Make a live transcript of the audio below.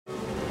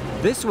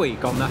This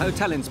week on The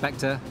Hotel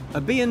Inspector,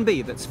 a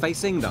B&B that's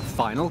facing the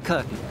final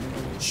curtain.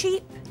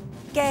 Cheap,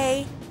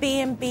 gay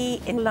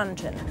B&B in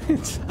London.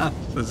 It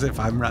sounds as if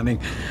I'm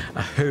running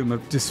a home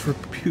of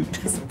disrepute.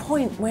 There's a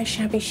point where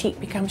shabby chic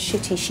becomes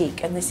shitty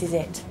chic, and this is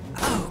it.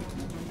 Oh,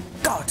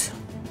 God.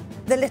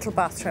 The little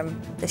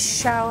bathroom, the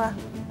shower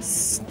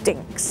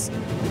stinks.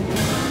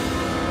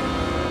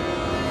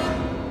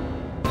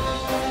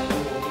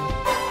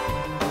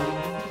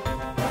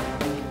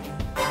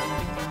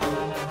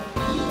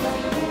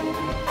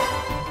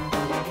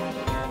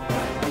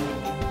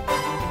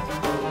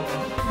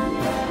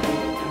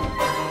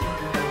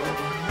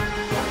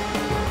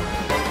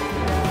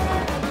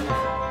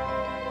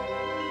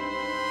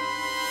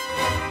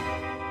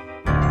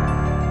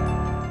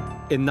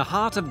 In the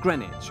heart of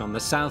Greenwich, on the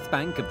south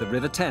bank of the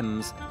River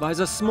Thames, lies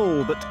a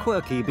small but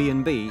quirky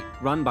B&B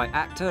run by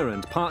actor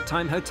and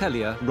part-time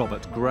hotelier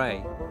Robert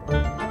Gray.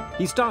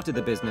 He started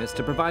the business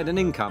to provide an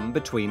income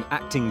between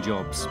acting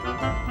jobs.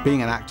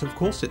 Being an actor, of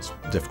course, it's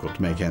difficult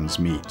to make ends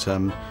meet.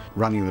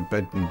 Running the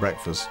bed and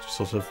breakfast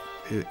sort of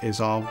is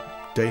our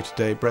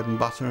day-to-day bread and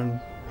butter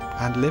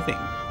and living.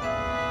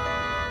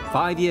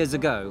 5 years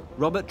ago,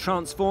 Robert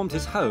transformed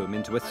his home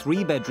into a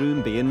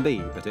 3-bedroom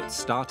B&B, but it's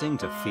starting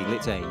to feel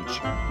its age.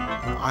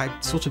 I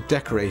sort of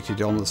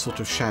decorated on the sort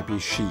of shabby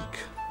chic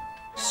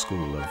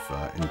school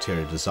of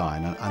interior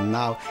design, and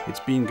now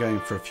it's been going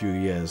for a few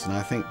years, and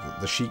I think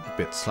that the chic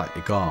bit's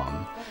slightly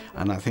gone,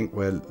 and I think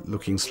we're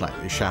looking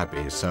slightly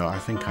shabby, so I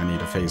think I need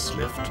a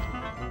facelift.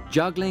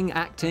 Juggling,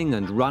 acting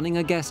and running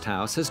a guest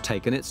house has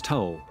taken its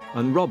toll,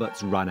 and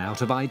Robert's run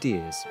out of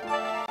ideas.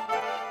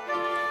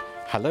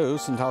 Hello,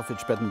 St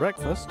Alphege Bed and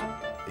Breakfast.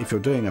 If you're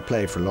doing a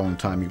play for a long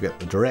time, you get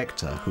the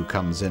director who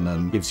comes in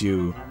and gives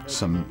you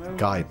some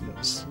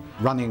guidance.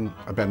 Running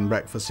a bed and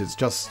breakfast, it's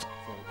just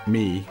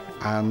me,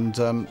 and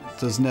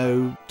there's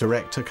no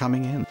director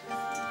coming in.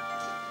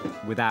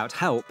 Without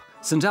help,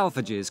 St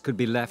Alphage's could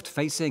be left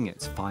facing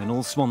its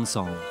final swan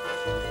song.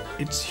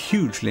 It's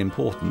hugely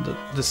important that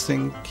this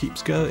thing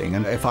keeps going,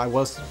 and if I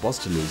was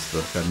to lose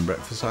the bed and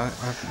breakfast, I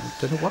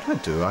don't know what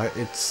I'd do.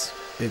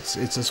 It's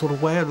a sort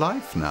of way of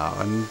life now,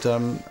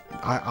 and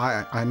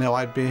I know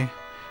I'd be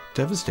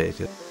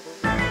devastated.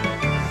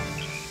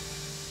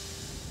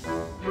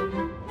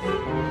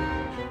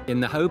 In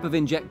the hope of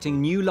injecting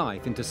new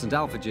life into St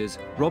Alphage's,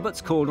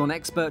 Roberts called on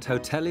expert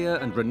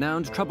hotelier and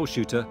renowned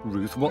troubleshooter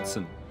Ruth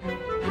Watson.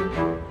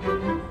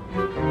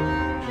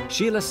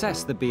 She'll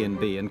assess the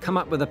B&B and come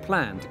up with a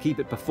plan to keep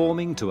it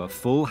performing to a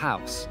full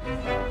house.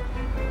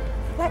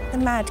 Like the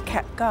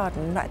Madcap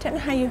Garden, but I don't know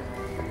how you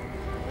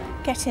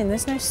get in,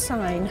 there's no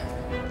sign.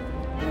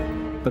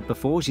 But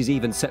before she's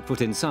even set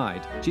foot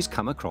inside, she's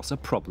come across a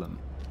problem.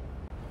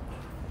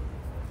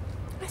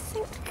 I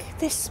think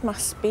this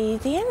must be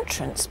the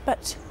entrance,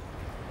 but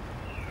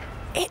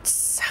it's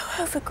so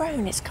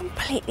overgrown, it's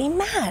completely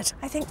mad.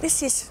 I think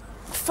this is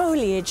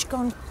foliage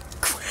gone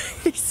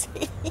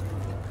crazy.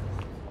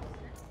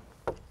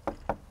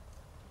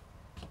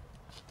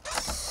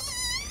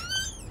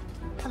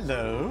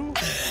 Hello.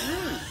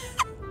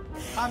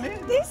 I'm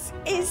in. This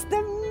is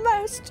the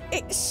most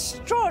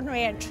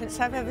extraordinary entrance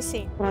I've ever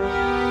seen.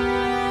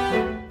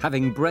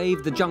 Having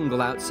braved the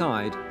jungle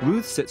outside,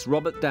 Ruth sits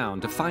Robert down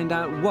to find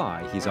out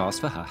why he's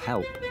asked for her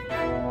help.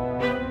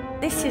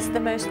 This is the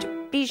most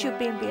bijou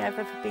B&B I've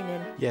ever been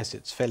in. Yes,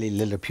 it's fairly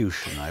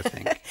Lilliputian, I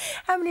think.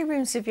 How many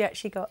rooms have you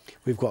actually got?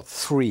 We've got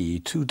 3,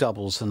 2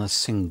 doubles and a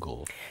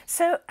single.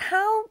 So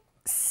how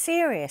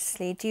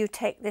seriously do you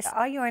take this?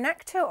 Are you an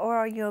actor or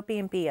are you a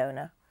B&B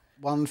owner?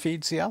 One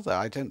feeds the other.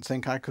 I don't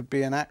think I could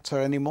be an actor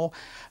anymore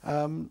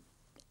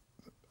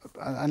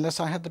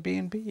unless I had the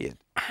B&B.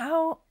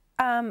 How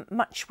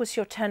much was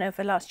your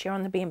turnover last year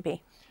on the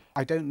B&B?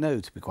 I don't know,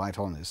 to be quite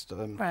honest.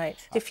 Right.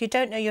 If you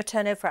don't know your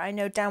turnover, I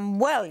know damn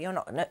well you're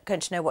not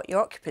going to know what your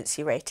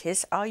occupancy rate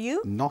is, are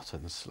you? Not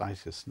in the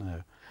slightest,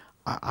 no.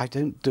 I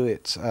don't do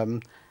it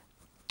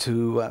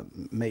to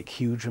make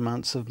huge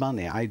amounts of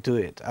money. I do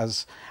it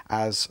as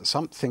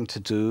something to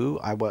do.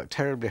 I work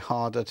terribly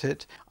hard at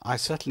it. I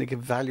certainly give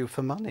value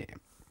for money.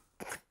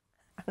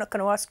 I'm not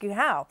going to ask you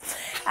how.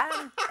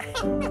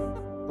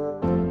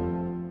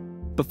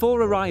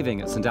 Before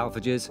arriving at St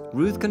Alphage's,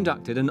 Ruth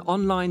conducted an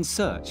online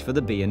search for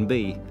the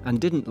B&B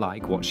and didn't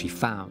like what she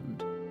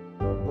found.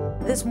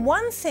 There's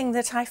one thing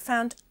that I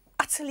found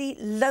utterly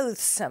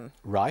loathsome.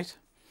 Right.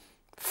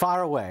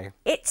 Far away.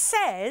 It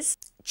says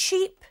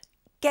cheap,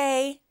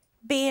 gay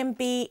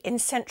B&B in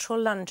central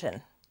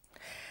London.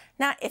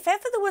 Now, if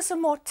ever there was a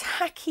more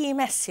tacky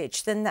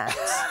message than that,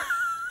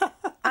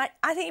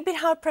 I think you'd be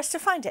hard-pressed to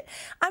find it.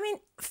 I mean,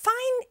 fine,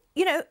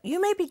 you know, you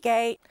may be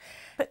gay,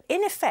 but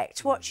in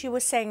effect, what you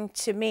were saying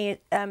to me,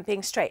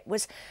 being straight,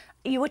 was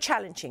you were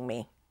challenging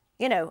me.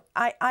 You know,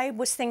 I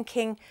was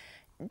thinking,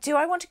 do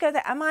I want to go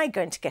there? Am I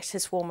going to get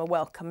as warm a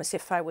welcome as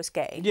if I was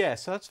gay?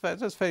 Yes, that's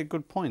a very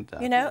good point,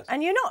 that. You know, yes.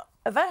 And you're not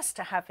averse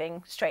to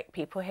having straight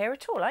people here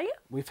at all, are you?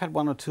 We've had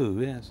 1 or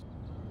 2, yes.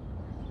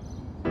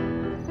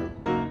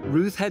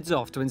 Ruth heads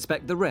off to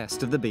inspect the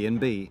rest of the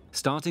B&B,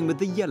 starting with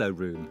the yellow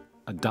room,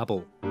 a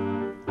double.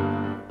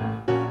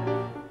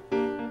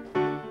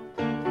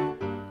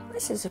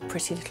 this is a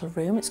pretty little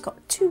room. It's got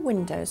 2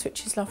 windows,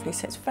 which is lovely,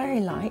 so it's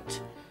very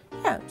light.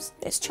 Yeah,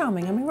 it's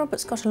charming. I mean,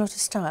 Robert's got a lot of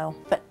style.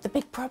 But the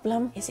big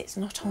problem is it's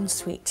not en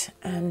suite,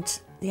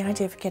 and the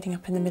idea of getting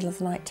up in the middle of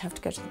the night to have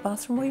to go to the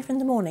bathroom, or even in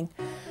the morning,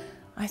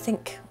 I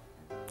think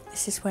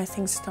this is where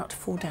things start to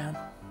fall down.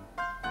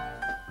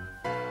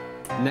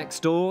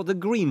 Next door, the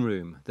green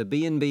room, the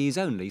B&B's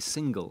only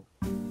single.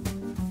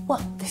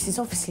 Well, this is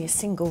obviously a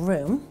single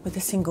room with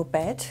a single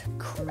bed.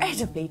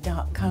 Incredibly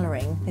dark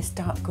colouring, this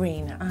dark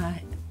green.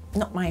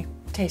 Not my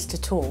taste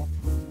at all.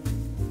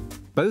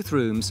 Both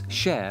rooms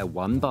share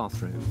one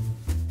bathroom.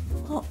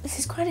 Well, this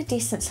is quite a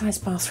decent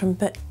sized bathroom,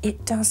 but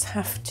it does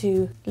have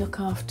to look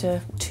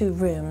after 2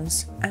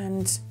 rooms.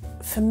 And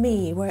for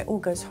me, where it all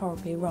goes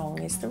horribly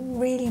wrong is the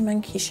really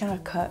manky shower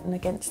curtain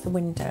against the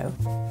window.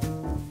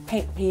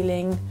 Paint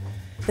peeling.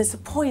 There's a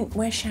point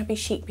where shabby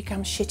chic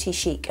becomes shitty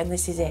chic, and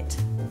this is it.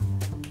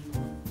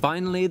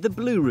 Finally, the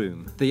blue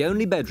room, the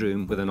only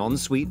bedroom with an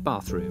ensuite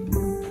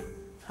bathroom.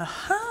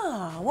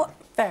 Aha! What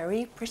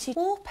very pretty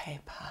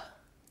wallpaper.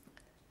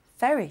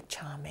 Very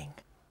charming.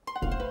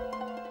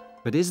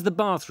 But is the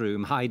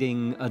bathroom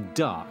hiding a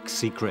dark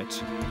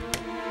secret?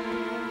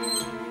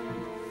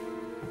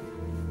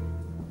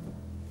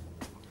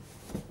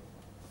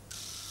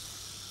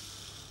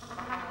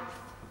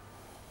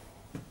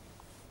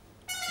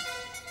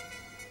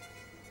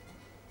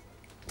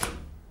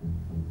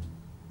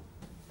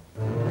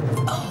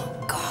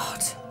 Oh,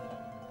 God.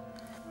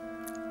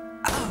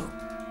 Oh,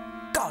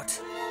 God.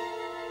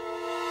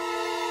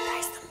 That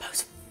is the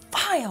most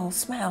vile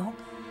smell.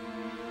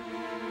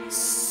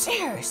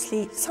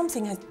 Seriously,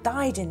 something has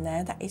died in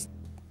there that is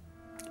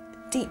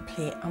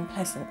deeply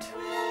unpleasant.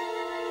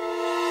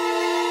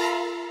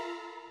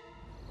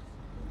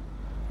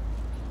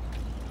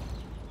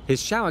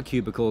 His shower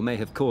cubicle may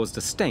have caused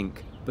a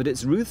stink, but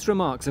it's Ruth's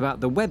remarks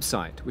about the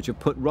website which have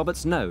put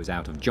Robert's nose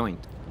out of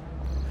joint.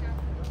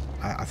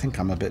 I think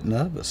I'm a bit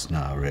nervous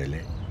now,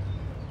 really.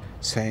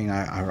 Saying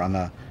I run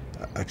a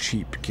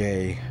cheap,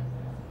 gay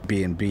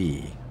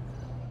B&B,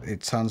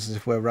 it sounds as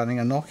if we're running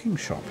a knocking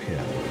shop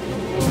here.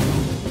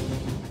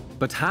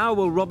 But how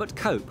will Robert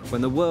cope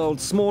when the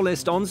world's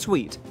smallest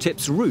ensuite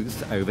tips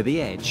Ruth over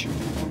the edge?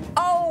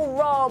 Oh,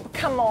 Rob,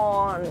 come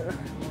on.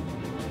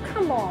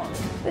 Come on.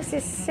 This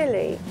is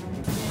silly.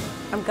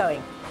 I'm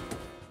going.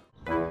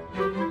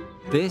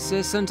 This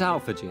is St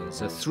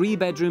Alphage's, a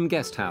 3-bedroom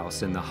guest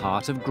house in the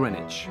heart of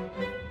Greenwich.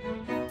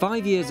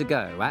 5 years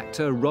ago,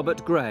 actor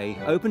Robert Gray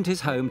opened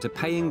his home to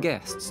paying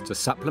guests to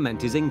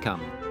supplement his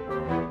income.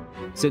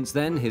 Since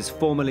then, his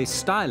formerly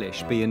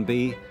stylish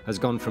B&B has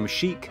gone from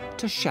chic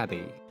to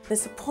shabby.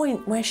 There's a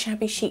point where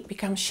shabby chic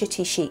becomes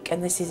shitty chic,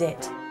 and this is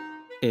it.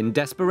 In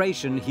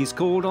desperation, he's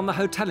called on the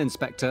hotel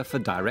inspector for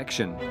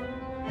direction.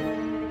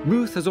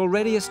 Ruth has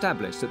already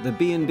established that the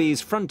B&B's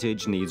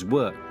frontage needs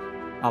work.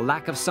 A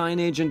lack of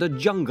signage and a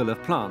jungle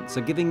of plants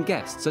are giving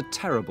guests a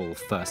terrible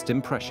first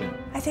impression.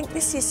 I think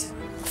this is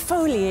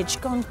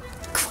foliage gone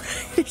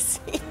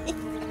crazy.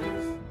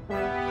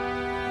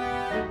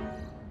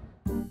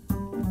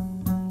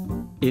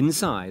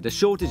 Inside, a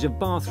shortage of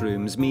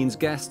bathrooms means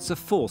guests are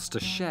forced to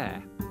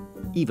share.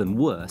 Even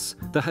worse,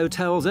 the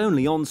hotel's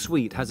only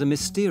ensuite has a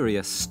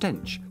mysterious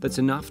stench that's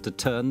enough to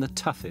turn the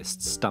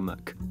toughest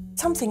stomach.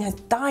 Something has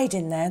died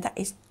in there that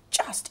is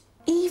just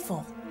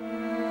evil.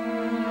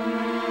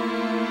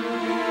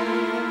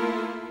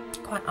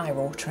 Quite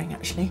eye-watering,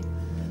 actually.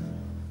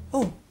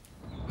 Oh.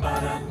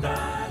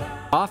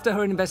 After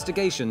her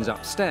investigations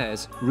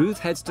upstairs, Ruth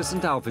heads to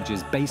St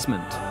Alphage's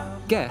basement.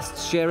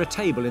 Guests share a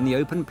table in the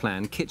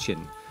open-plan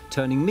kitchen,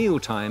 turning meal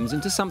times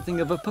into something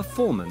of a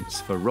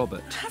performance for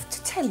Robert. I have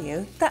to tell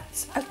you,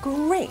 that's a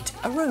great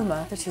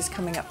aroma that is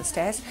coming up the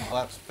stairs.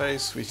 Well, that's very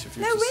sweet of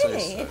you no, to really,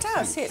 say so. it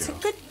does. Thank It's you.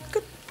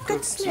 a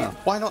good smell.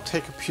 Why not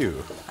take a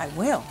pew? I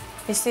will.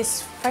 Is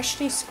this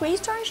freshly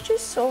squeezed orange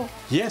juice, or...?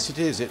 Yes, it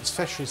is. It's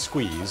freshly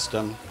squeezed,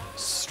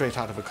 straight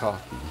out of a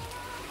carton.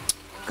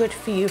 Good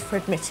for you for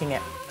admitting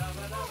it.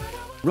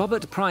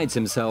 Robert prides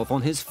himself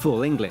on his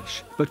full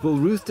English, but will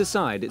Ruth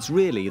decide it's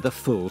really the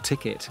full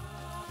ticket?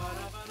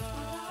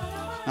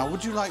 Now,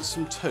 would you like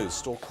some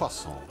toast or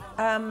croissant?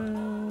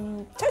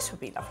 Toast would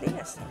be lovely,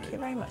 yes, thank you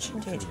very much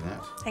indeed.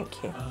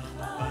 Thank you.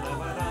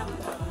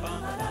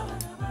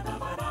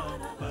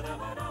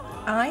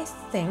 I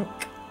think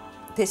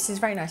this is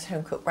a very nice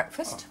home-cooked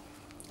breakfast.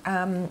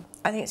 I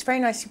think it's very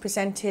nicely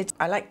presented.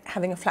 I like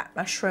having a flat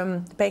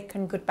mushroom,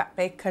 bacon, good back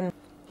bacon.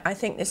 I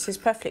think this is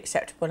perfectly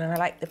acceptable, and I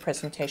like the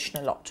presentation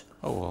a lot.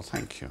 Oh, well,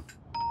 thank you.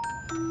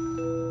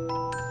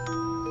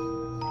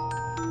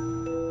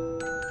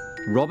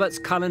 Robert's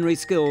culinary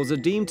skills are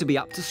deemed to be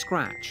up to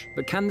scratch,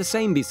 but can the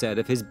same be said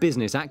of his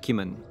business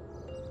acumen?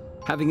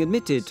 Having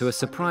admitted to a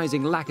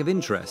surprising lack of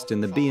interest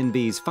in the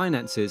B&B's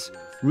finances,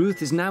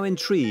 Ruth is now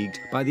intrigued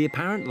by the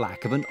apparent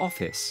lack of an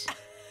office.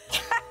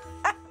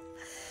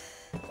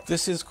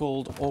 This is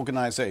called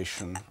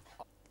organisation.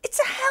 It's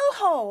a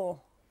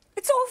hellhole.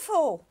 It's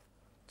awful.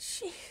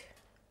 Gee.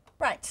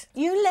 Right,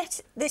 you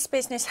let this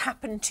business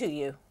happen to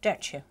you,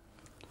 don't you?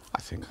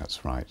 I think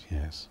that's right,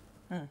 yes.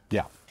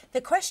 Yeah.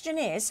 The question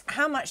is,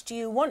 how much do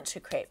you want to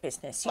create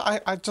business?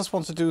 I just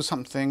want to do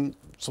something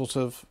sort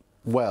of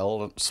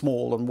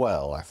small and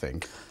well, I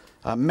think.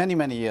 Many,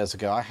 many years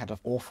ago, I had an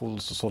awful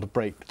sort of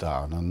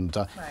breakdown, and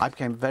I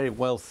became very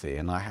wealthy,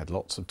 and I had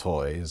lots of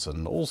toys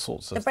and all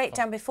sorts of... The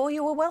breakdown before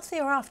you were wealthy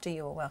or after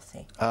you were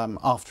wealthy?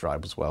 After I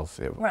was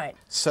wealthy. Right.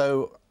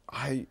 So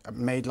I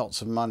made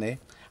lots of money,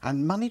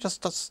 and money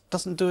just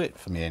doesn't do it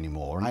for me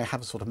anymore. I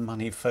have a sort of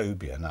money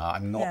phobia now.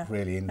 I'm not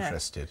really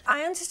interested.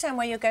 I understand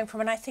where you're going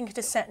from, and I think at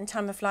a certain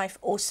time of life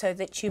also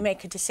that you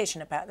make a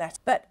decision about that.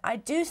 But I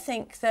do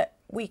think that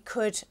we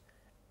could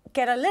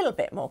get a little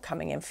bit more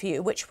coming in for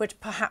you, which would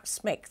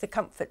perhaps make the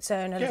comfort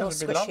zone a little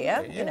squishier,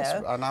 lovely, you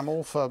know. And I'm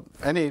all for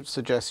any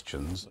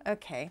suggestions.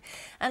 OK.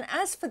 And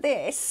as for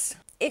this,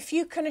 if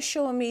you can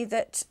assure me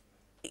that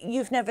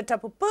you've never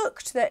double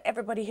booked, that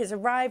everybody has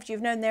arrived,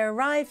 you've known they're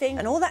arriving,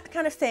 and all that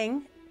kind of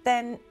thing,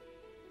 then...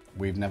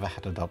 We've never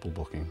had a double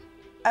booking.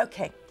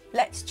 OK,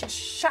 let's just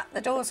shut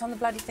the doors on the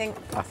bloody thing.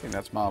 I think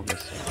that's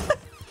marvellous.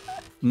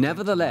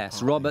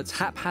 Nevertheless, Robert's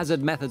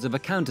haphazard methods of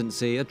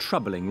accountancy are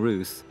troubling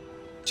Ruth.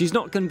 She's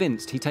not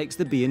convinced he takes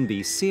the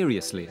B&B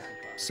seriously,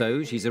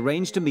 so she's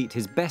arranged to meet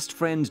his best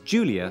friend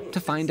Julia to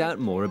find out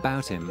more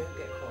about him.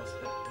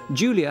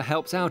 Julia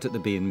helps out at the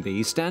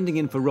B&B, standing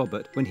in for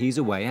Robert when he's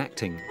away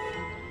acting.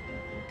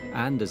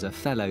 And as a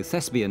fellow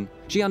thespian,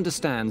 she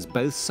understands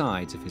both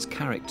sides of his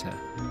character.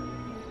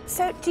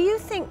 So do you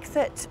think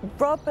that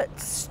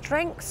Robert's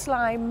strengths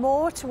lie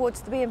more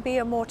towards the B&B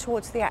or more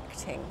towards the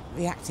acting?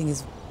 The acting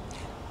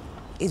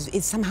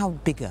is somehow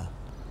bigger,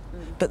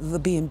 but the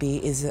B&B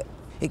is...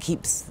 It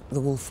keeps the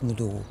wolf from the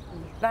door.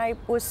 I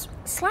was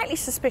slightly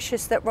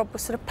suspicious that Rob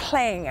was sort of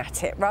playing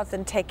at it rather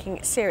than taking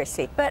it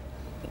seriously. But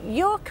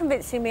you're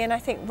convincing me, and I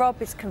think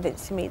Rob is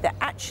convincing me, that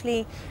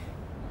actually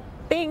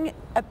being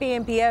a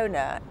B&B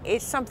owner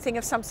is something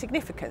of some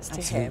significance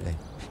to him.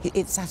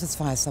 It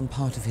satisfies some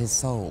part of his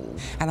soul,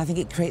 and I think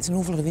it creates an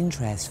awful lot of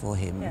interest for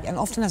him. Yeah. And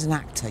often as an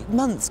actor,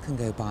 months can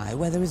go by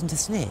where there isn't a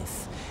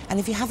sniff. And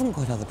if you haven't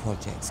got other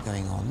projects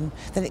going on,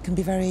 then it can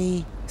be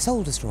very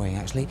soul-destroying,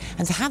 actually.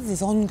 And to have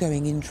this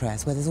ongoing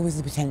interest, where there's always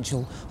the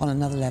potential on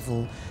another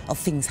level of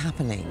things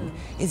happening,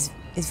 is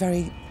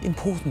very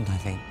important, I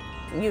think.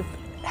 You've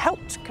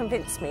helped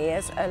convince me,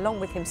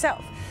 along with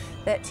himself,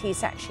 that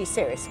he's actually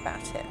serious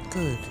about it.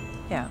 Good.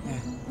 Yeah.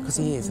 Because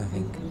he is, I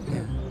think.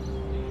 Yeah.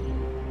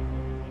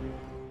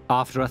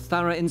 After a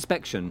thorough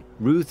inspection,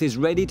 Ruth is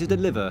ready to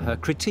deliver her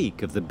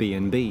critique of the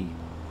B&B.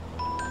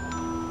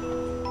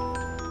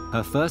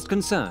 Her first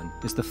concern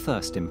is the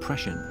first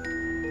impression.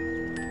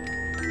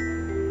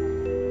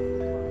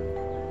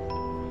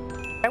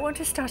 I want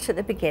to start at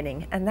the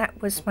beginning, and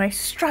that was my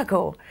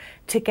struggle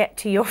to get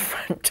to your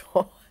front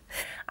door.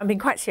 I'm being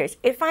quite serious.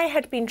 If I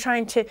had been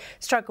trying to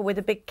struggle with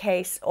a big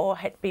case or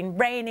had been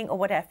raining or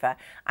whatever,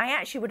 I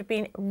actually would have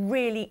been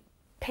really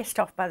pissed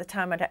off by the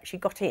time I'd actually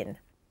got in.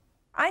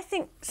 I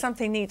think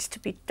something needs to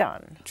be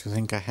done. Do you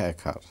think a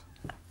haircut?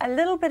 A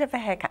little bit of a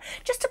haircut.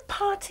 Just a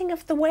parting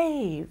of the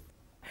wave.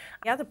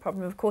 The other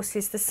problem, of course,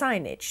 is the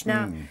signage.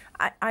 Now,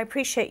 I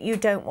appreciate you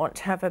don't want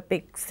to have a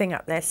big thing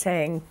up there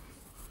saying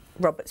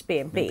Robert's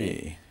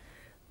B&B.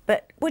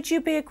 But would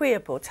you be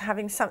agreeable to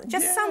having something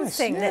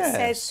that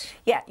says,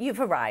 yeah,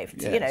 you've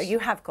arrived, you know, you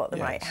have got the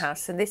right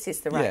house and this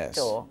is the right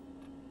door?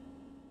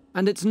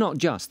 And it's not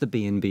just the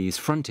B&B's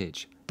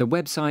frontage. The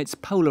website's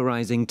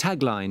polarising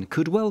tagline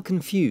could well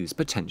confuse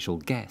potential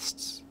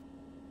guests.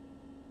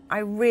 I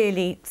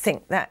really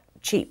think that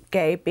cheap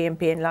gay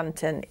B&B in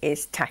London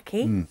is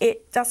tacky.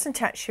 It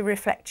doesn't actually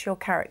reflect your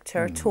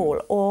character at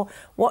all, or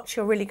what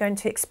you're really going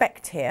to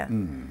expect here.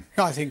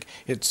 No, I think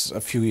it's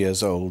a few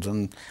years old,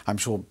 and I'm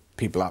sure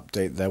people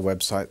update their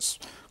websites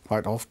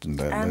quite often,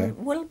 don't they?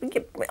 Well,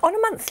 on a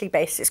monthly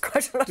basis,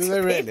 quite a lot of people.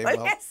 Do they really?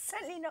 Well, yes,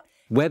 certainly not.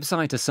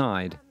 Website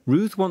aside,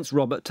 Ruth wants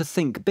Robert to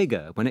think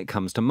bigger when it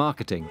comes to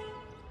marketing,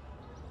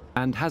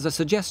 and has a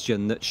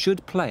suggestion that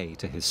should play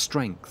to his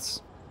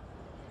strengths.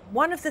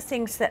 One of the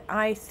things that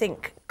I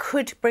think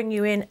could bring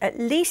you in at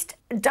least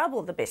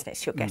double the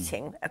business you're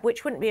getting,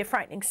 which wouldn't be a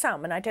frightening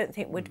sum and I don't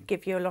think would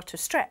give you a lot of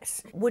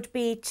stress, would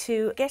be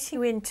to get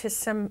you into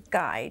some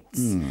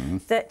guides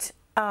that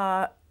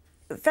are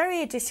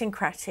very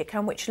idiosyncratic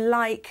and which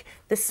like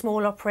the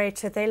small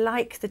operator, they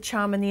like the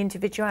charm and the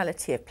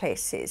individuality of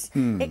places.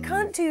 It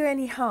can't do you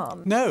any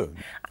harm. no.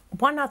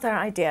 One other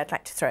idea I'd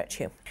like to throw at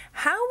you.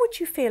 How would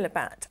you feel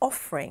about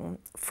offering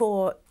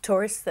for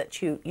tourists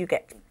that you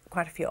get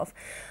quite a few of,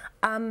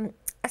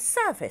 a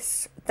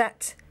service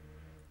that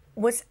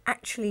was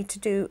actually to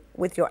do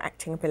with your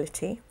acting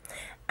ability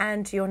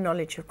and your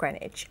knowledge of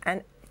Greenwich,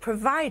 and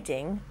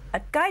providing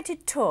a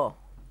guided tour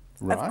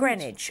of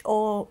Greenwich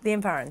or the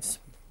environs?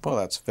 Well,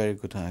 that's a very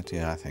good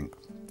idea, I think.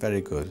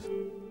 Very good.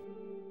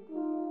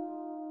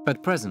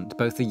 At present,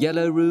 both the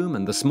yellow room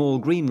and the small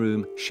green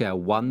room share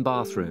one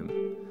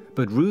bathroom.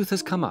 But Ruth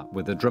has come up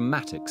with a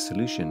dramatic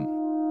solution.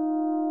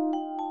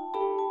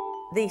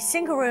 The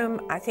single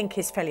room, I think,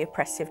 is fairly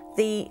oppressive.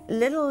 The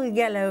little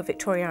yellow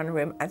Victoriana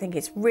room, I think,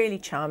 is really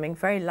charming,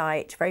 very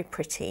light, very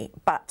pretty,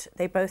 but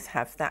they both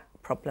have that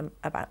problem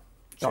about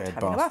not Shared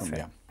having a bathroom.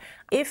 yeah.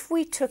 If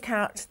we took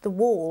out the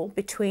wall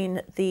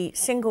between the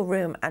single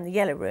room and the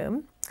yellow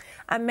room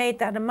and made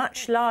that a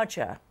much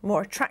larger,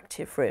 more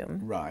attractive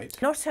room, Right.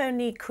 not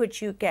only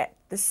could you get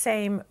the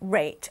same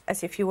rate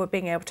as if you were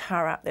being able to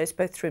hire out those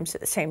both rooms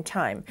at the same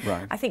time,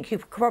 Right. I think you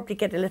could probably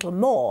get a little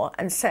more,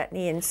 and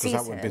certainly in season.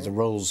 Because that would be the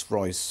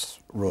Rolls-Royce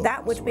room.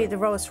 That would be the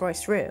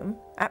Rolls-Royce room,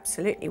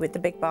 absolutely, with the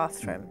big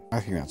bathroom. I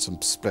think that's a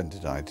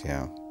splendid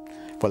idea.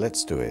 Well,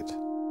 let's do it.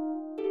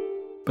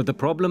 But the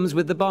problems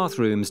with the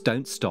bathrooms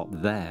don't stop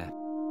there.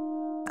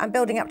 I'm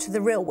building up to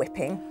the real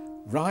whipping.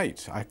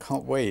 Right, I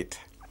can't wait.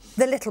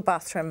 The little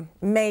bathroom,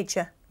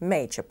 major,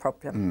 major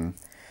problem.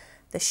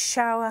 The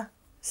shower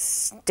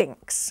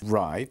stinks.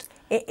 Right.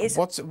 It is...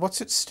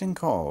 What's it stink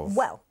of?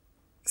 Well,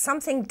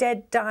 something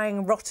dead,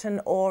 dying,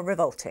 rotten or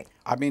revolting.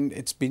 I mean,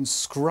 it's been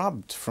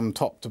scrubbed from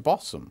top to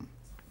bottom.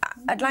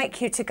 I'd like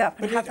you to go up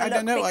and have a look. I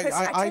don't know, because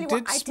I tell you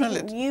what, did smell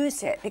didn't it.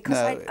 use it because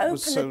No, I it opened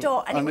was the so-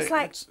 door and it was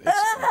like,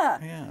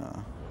 ugh! Yeah.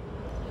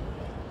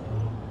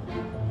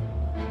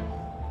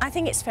 I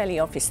think it's fairly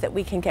obvious that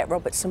we can get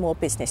Robert some more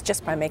business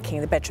just by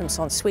making the bedrooms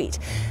en suite,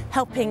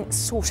 helping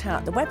sort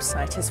out the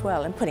website as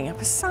well and putting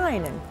up a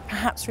sign, and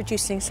perhaps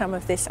reducing some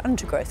of this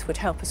undergrowth would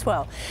help as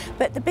well.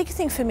 But the big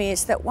thing for me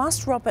is that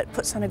whilst Robert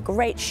puts on a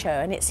great show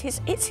and it's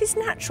his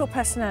natural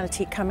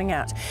personality coming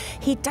out,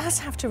 he does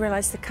have to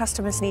realise the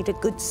customers need a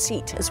good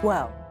seat as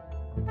well.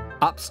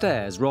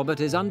 Upstairs, Robert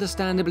is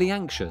understandably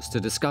anxious to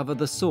discover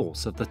the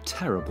source of the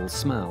terrible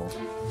smell.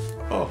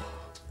 Oh,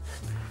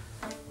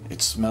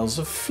 it smells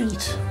of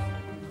feet.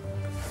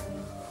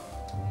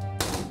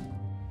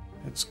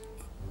 It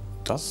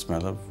does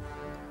smell of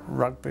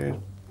rugby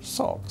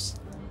socks.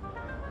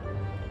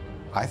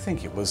 I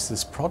think it was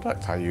this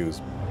product I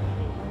used.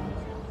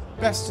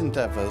 Best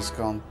endeavours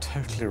gone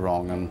totally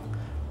wrong and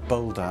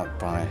bowled out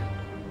by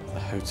the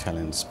hotel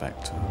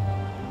inspector.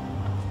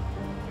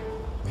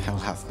 Hell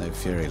hath no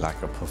fury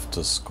like a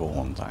puffer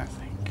scorned, I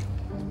think.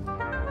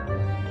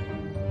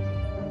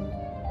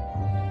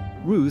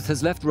 Ruth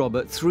has left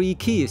Robert 3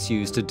 key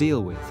issues to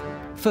deal with.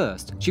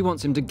 First, she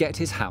wants him to get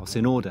his house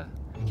in order.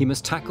 He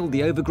must tackle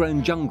the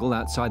overgrown jungle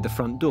outside the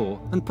front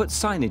door and put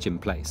signage in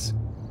place.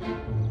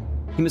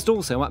 He must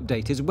also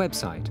update his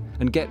website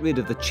and get rid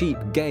of the cheap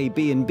gay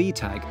B&B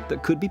tag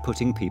that could be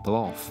putting people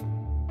off.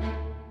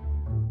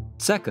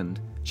 Second,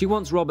 she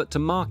wants Robert to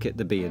market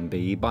the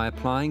B&B by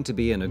applying to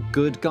be in a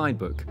good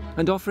guidebook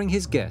and offering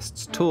his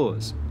guests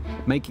tours,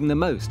 making the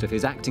most of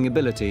his acting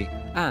ability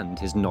and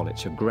his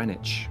knowledge of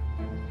Greenwich.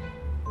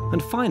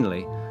 And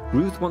finally,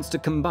 Ruth wants to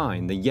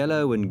combine the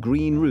yellow and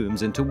green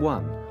rooms into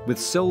one, with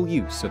sole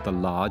use of the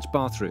large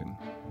bathroom.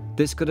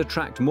 This could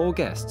attract more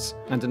guests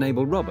and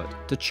enable Robert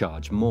to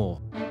charge more.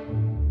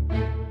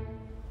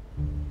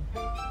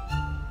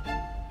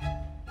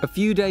 A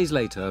few days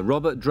later,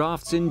 Robert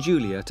drafts in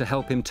Julia to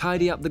help him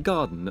tidy up the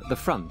garden at the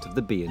front of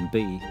the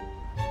B&B.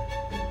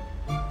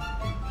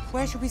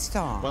 Where should we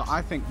start? Well,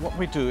 I think what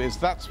we do is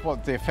that's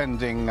what the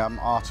offending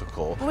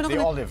article, Well, we're not the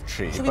gonna- olive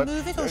tree. Should we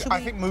move it or should I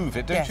we- think move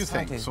it, don't Yes, you I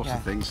think, do, sort yeah.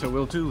 of thing. So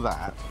we'll do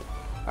that,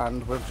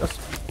 and we'll just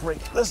break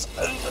this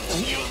over to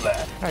you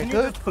there. Very Can you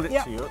good. just pull it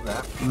Yep. to you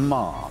there?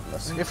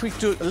 Marvellous. If we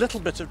do a little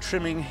bit of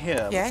trimming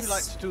here, Yes. would you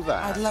like to do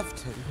that? I'd love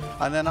to.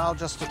 And then I'll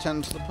just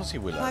attend to the pussy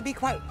willow. Can I be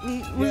quite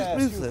Yes,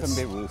 ruthless? you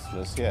can be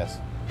ruthless, yes.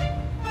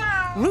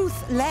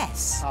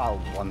 Ruthless.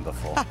 How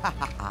wonderful.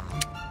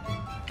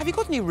 Have you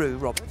got any roux,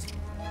 Robert?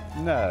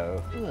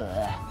 No.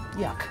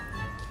 Yuck.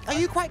 Are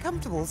you quite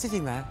comfortable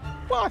sitting there?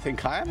 Well, I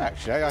think I am,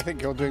 actually. I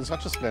think you're doing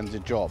such a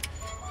splendid job.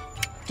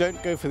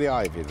 Don't go for the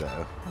ivy,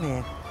 though. Come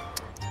here.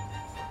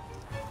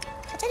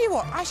 I tell you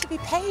what, I should be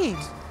paid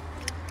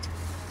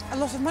a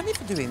lot of money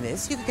for doing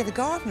this. You could get a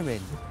gardener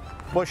in.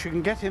 Well, she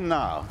can get in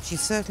now. She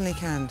certainly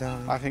can,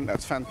 darling. I think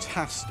that's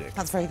fantastic.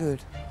 That's very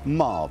good.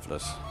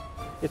 Marvellous.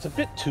 It's a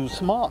bit too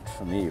smart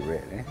for me,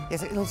 really.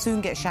 Yes, it'll soon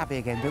get shabby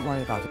again, don't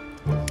worry about it.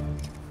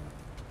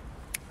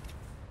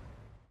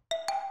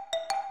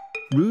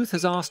 Ruth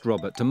has asked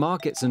Robert to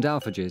market St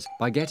Alphage's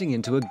by getting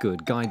into a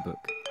good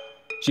guidebook.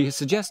 She has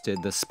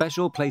suggested the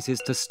Special Places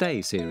to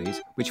Stay series,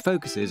 which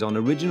focuses on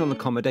original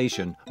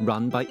accommodation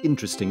run by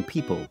interesting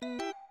people.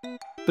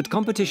 But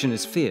competition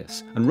is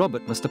fierce, and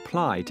Robert must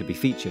apply to be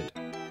featured.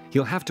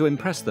 He'll have to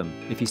impress them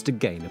if he's to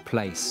gain a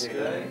place.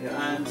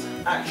 And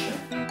action.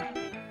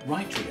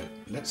 Right, Julia,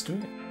 let's do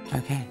it.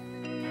 OK.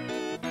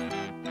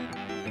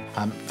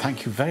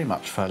 Thank you very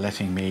much for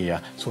letting me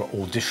sort of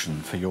audition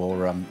for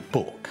your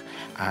book.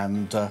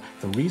 And the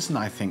reason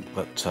I think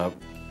that...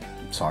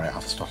 sorry,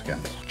 I'll start again.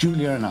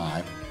 Julia and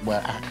I,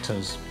 we're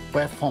actors,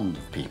 we're fond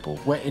of people,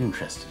 we're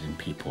interested in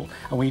people,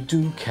 and we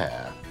do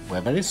care.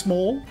 We're very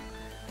small,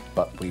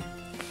 but we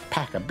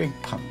pack a big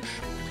punch.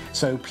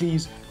 So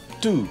please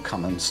do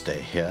come and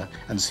stay here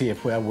and see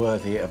if we're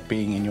worthy of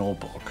being in your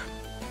book.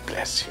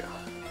 Bless you.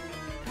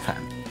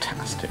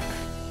 Fantastic.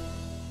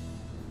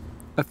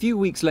 A few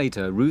weeks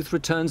later, Ruth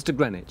returns to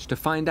Greenwich to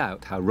find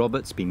out how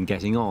Robert's been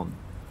getting on.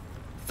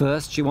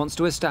 First, she wants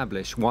to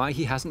establish why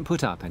he hasn't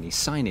put up any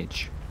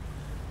signage.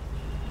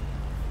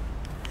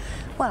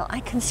 Well,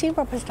 I can see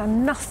Rob has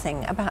done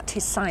nothing about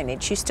his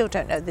signage. You still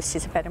don't know this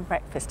is a bed and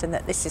breakfast and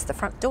that this is the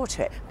front door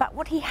to it. But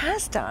what he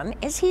has done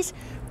is he's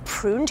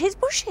pruned his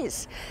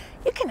bushes.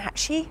 You can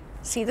actually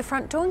see the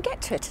front door and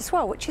get to it as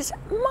well, which is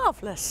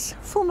marvellous.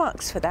 Full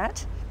marks for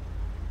that.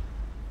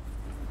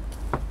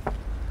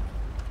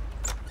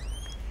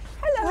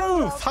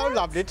 Hello, Ruth, how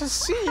lovely to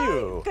see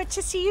you. Good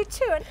to see you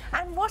too.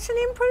 And what an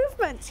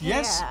improvement here.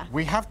 Yes,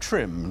 we have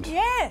trimmed.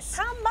 Yes,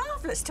 how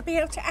marvellous to be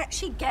able to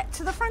actually get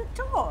to the front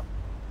door.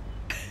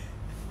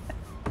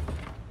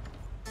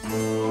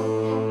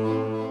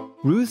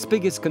 Ruth's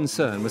biggest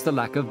concern was the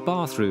lack of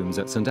bathrooms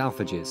at St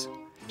Alphage's.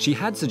 She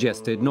had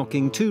suggested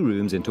knocking 2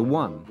 rooms into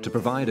 1 to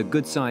provide a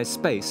good-sized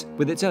space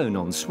with its own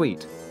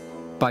ensuite.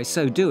 By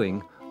so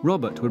doing,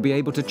 Robert would be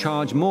able to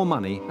charge more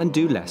money and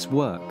do less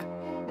work.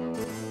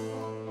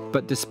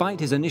 But despite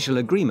his initial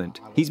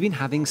agreement, he's been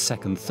having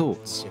second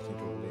thoughts.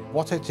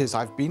 What it is,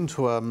 I've been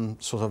to a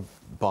sort of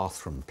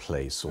bathroom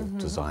place or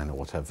design or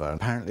whatever.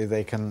 Apparently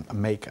they can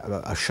make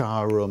a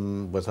shower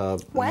room with a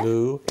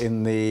loo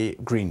in the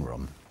green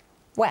room.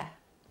 Where?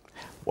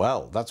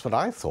 Well, that's what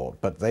I thought,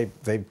 but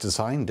they've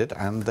designed it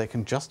and they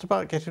can just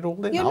about get it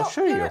all in. I'll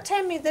show you. You're not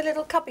telling me the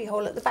little cubby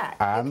hole at the back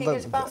you can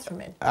use a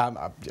bathroom in?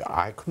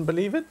 I couldn't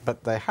believe it,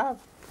 but they have.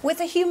 With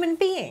a human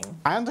being?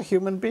 And a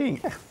human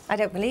being. I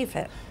don't believe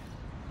it.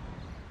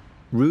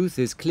 Ruth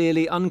is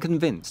clearly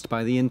unconvinced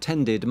by the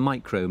intended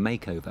micro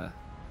makeover.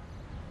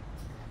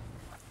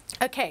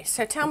 OK,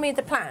 so tell me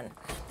the plan.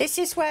 This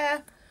is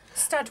where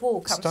stud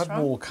wall comes from. Stud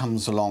wall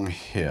comes along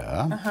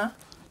here,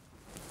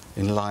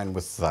 in line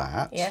with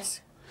that.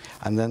 Yes.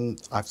 And then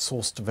I've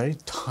sourced a very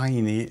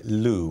tiny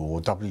loo,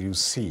 or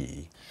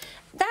WC.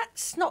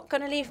 That's not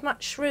going to leave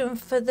much room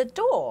for the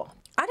door.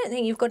 I don't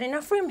think you've got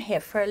enough room here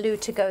for a loo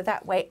to go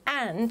that way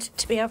and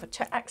to be able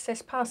to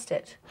access past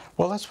it.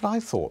 Well, that's what I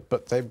thought,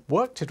 but they've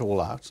worked it all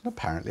out, and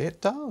apparently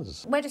it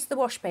does. Where does the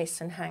wash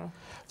basin hang?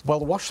 Well,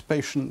 the wash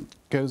basin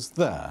goes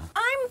there.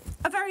 I'm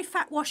a very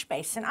fat wash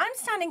basin. I'm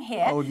standing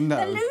here. Oh,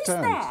 no, the loo's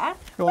don't. there.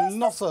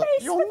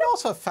 You're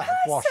not a fat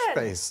wash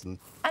basin.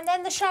 And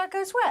then the shower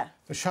goes where?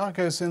 The shower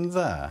goes in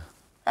there.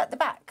 At the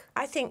back.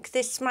 I think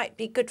this might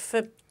be good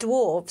for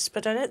dwarves,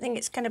 but I don't think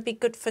it's going to be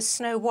good for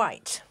Snow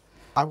White.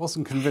 I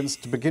wasn't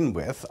convinced to begin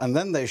with, and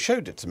then they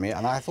showed it to me,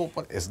 and I thought,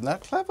 well, isn't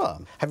that clever?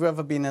 Have you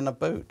ever been in a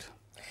boat?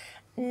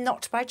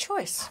 Not by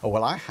choice. Oh,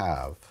 well, I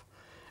have.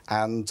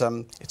 And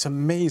it's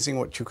amazing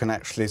what you can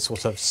actually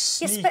sort of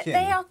sneak in. Yes, but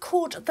they are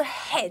called the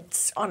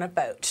heads on a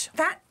boat.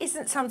 That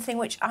isn't something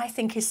which I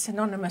think is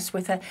synonymous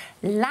with a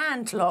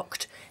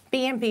landlocked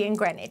B&B in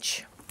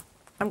Greenwich.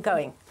 I'm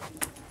going.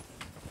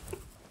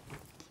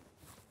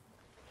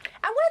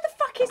 And where the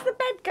fuck is the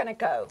bed going to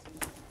go?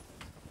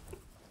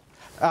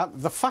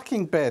 The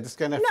fucking bed is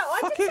going to... No,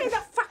 I didn't say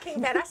the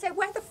fucking bed. I said,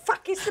 where the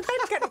fuck is the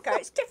bed going to go?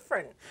 It's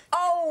different.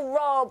 Oh,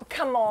 Rob,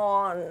 come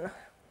on.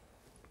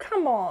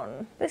 Come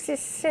on. This is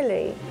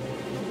silly.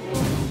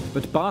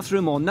 But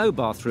bathroom or no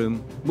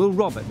bathroom, will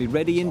Robert be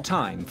ready in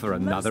time for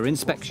another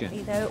inspection?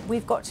 You know,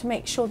 we've got to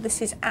make sure this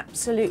is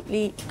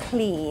absolutely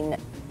clean.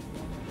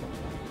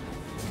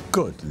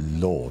 Good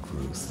Lord,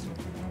 Ruth.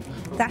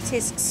 That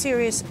is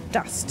serious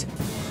dust.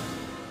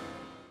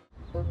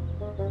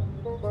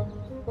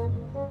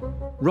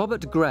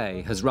 Robert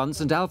Gray has run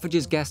St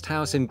Alfred's Guest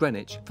House in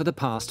Greenwich for the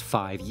past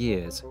 5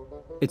 years.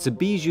 It's a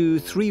bijou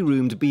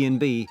 3-roomed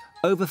B&B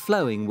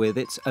overflowing with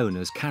its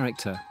owner's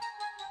character.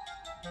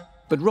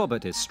 But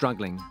Robert is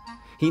struggling.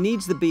 He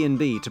needs the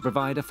B&B to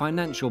provide a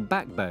financial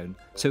backbone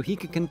so he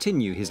can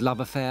continue his love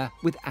affair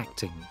with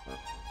acting.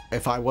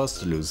 If I was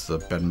to lose the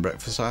bed and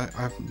breakfast,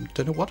 I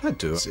don't know what I'd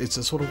do. It's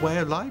a sort of way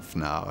of life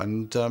now,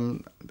 and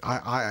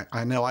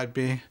I know I'd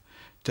be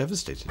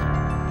devastated.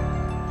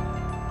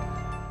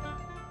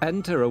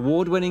 Enter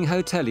award-winning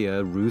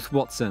hotelier Ruth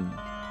Watson.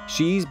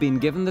 She's been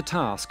given the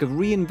task of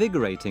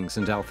reinvigorating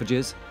St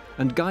Alphage's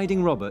and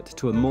guiding Robert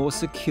to a more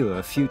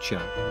secure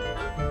future.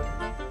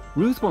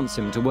 Ruth wants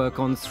him to work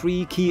on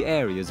 3 key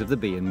areas of the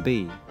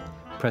B&B: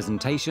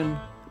 presentation,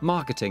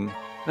 marketing,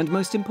 and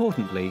most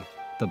importantly,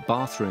 the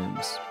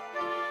bathrooms.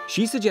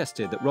 She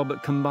suggested that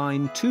Robert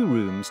combine 2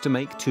 rooms to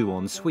make 2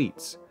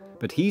 en-suites,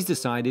 but he's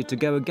decided to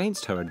go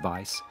against her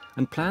advice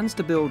and plans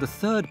to build a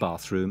 3rd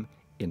bathroom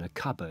in a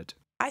cupboard.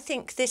 I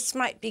think this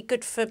might be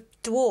good for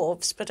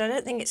dwarves, but I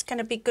don't think it's going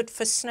to be good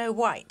for Snow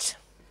White.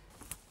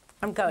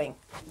 I'm going.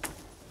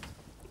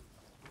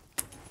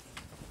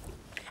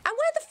 And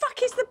where the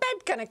fuck is the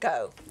bed going to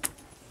go?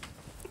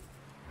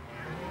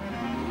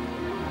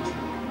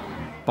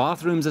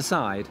 Bathrooms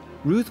aside,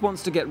 Ruth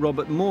wants to get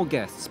Robert more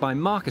guests by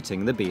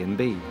marketing the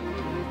B&B.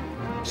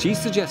 She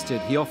suggested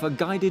he offer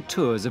guided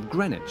tours of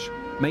Greenwich,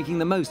 making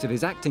the most of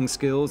his acting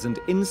skills and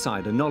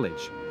insider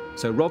knowledge.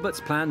 So Robert's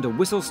planned a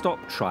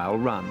whistle-stop trial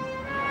run.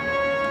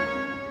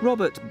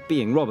 Robert,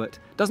 being Robert,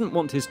 doesn't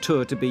want his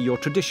tour to be your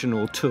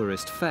traditional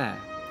tourist fare.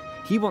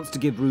 He wants to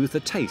give Ruth a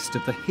taste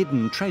of the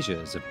hidden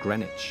treasures of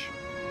Greenwich.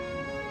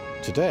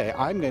 Today,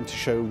 I'm going to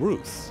show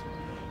Ruth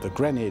the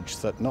Greenwich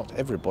that not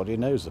everybody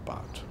knows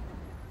about.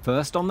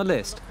 First on the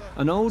list,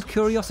 an old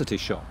curiosity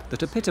shop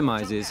that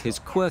epitomises his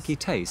quirky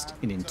taste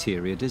in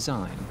interior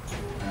design.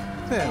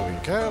 There we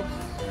go.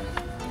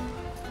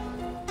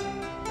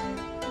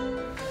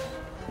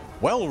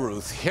 Well,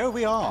 Ruth, here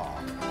we are.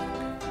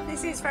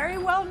 This is very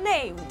well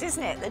named,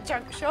 isn't it, the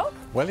junk shop?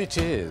 Well, it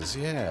is,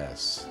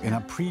 yes. In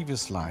a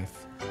previous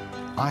life,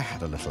 I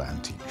had a little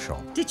antique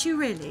shop. Did you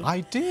really?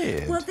 I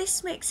did. Well,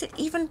 this makes it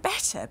even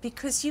better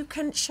because you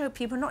can show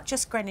people not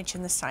just Greenwich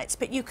and the sights,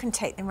 but you can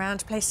take them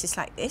around places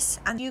like this,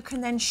 and you can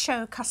then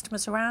show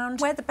customers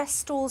around where the best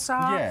stalls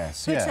are,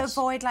 who to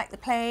avoid like the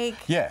plague.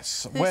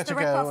 Yes, who's where the to go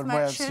rip-off and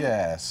where's, merchant.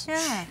 yes.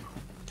 Yeah.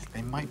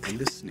 They might be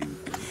listening.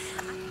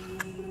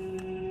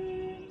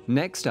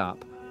 Next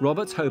up,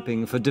 Robert's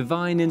hoping for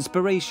divine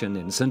inspiration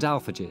in St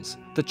Alphage's,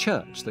 the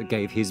church that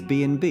gave his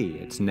B&B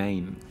its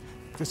name.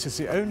 This is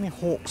the only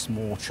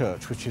Hawksmoor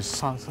church which is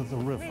south of the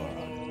river.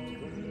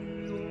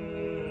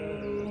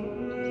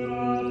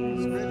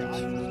 It's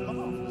really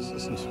marvellous,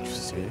 isn't it, you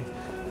see?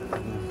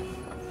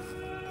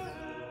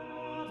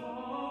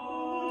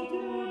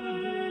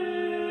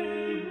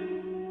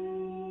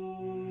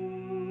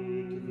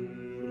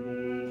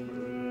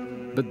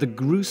 But the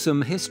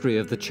gruesome history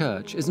of the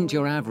church isn't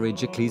your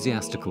average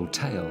ecclesiastical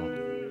tale.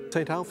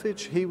 St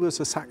Alphege, he was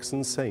a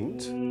Saxon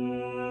saint.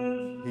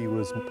 He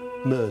was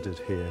murdered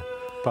here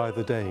by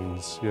the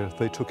Danes. You know,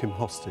 they took him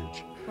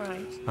hostage.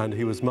 Right. And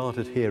he was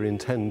martyred here in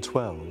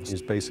 1012.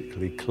 He's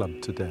basically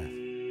clubbed to death.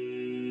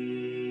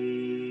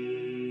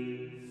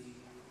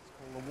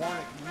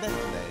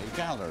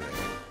 Gallery.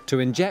 To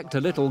inject a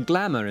little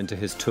glamour into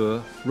his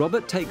tour,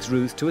 Robert takes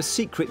Ruth to a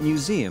secret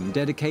museum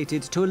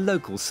dedicated to a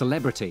local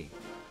celebrity,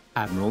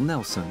 Admiral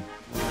Nelson.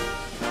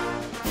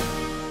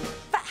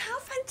 But how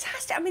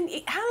fantastic. I mean,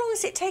 how long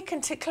has it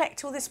taken to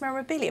collect all this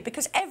memorabilia?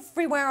 Because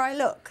everywhere I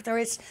look, there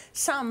is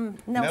some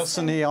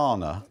Nelson.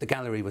 Nelsoniana. The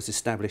gallery was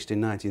established in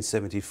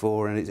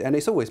 1974 and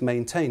it's always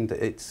maintained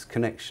its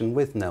connection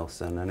with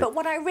Nelson. And But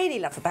what I really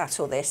love about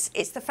all this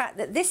is the fact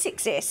that this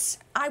exists.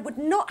 I would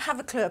not have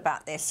a clue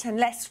about this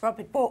unless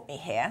Robert brought me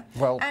here.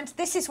 Well, and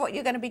this is what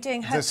you're going to be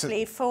doing,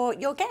 hopefully, for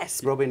your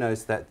guests. Robbie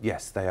knows that,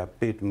 yes, they are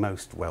bid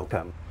most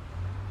welcome.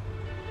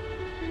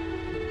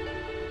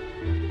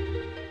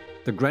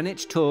 The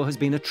Greenwich tour has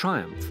been a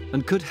triumph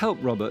and could help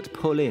Robert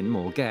pull in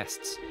more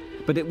guests.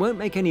 But it won't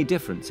make any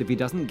difference if he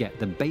doesn't get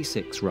the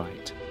basics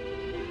right.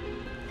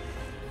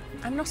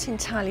 I'm not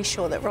entirely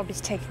sure that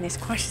Robbie's taking this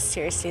quite as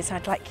seriously as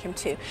I'd like him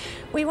to.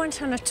 We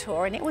went on a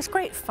tour and it was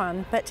great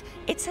fun, but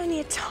it's only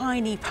a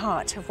tiny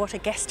part of what a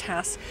guest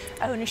house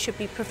owner should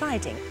be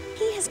providing.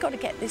 He has got to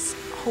get this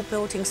whole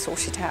building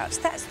sorted out.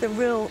 That's the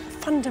real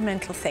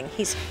fundamental thing.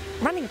 He's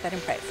running a bed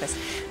and breakfast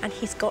and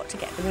he's got to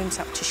get the rooms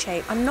up to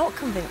shape. I'm not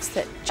convinced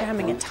that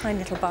jamming a tiny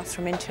little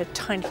bathroom into a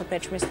tiny little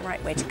bedroom is the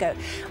right way to go.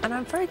 And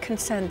I'm very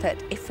concerned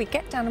that if we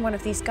get down on one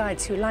of these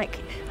guides who like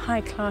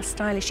high-class,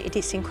 stylish,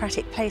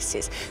 idiosyncratic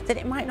places, that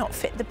it might not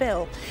fit the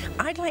bill.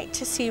 I'd like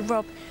to see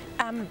Rob,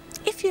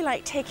 if you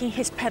like, taking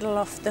his pedal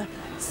off the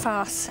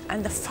farce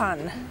and the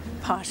fun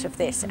part of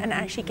this and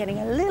actually getting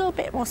a little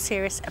bit more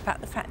serious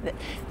about the fact that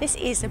this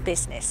is a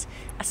business.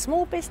 A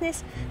small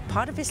business,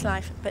 part of his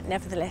life, but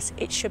nevertheless,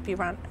 it should be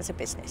run as a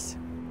business.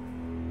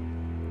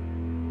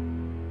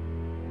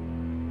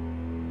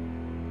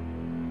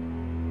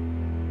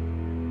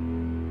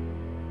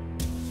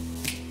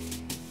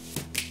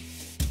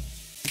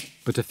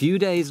 But a few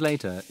days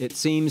later, it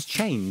seems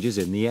change is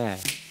in the air.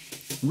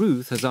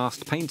 Ruth has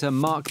asked painter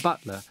Mark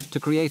Butler to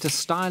create a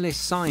stylish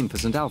sign for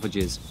St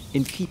Alphage's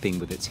in keeping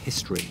with its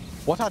history.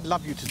 What I'd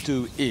love you to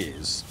do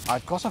is,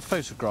 I've got a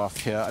photograph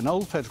here, an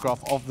old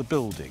photograph of the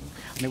building,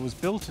 and it was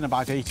built in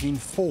about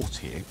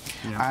 1840,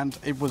 and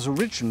it was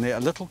originally a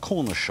little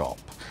corner shop.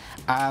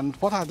 And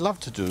what I'd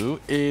love to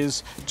do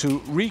is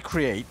to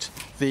recreate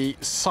the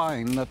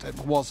sign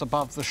that was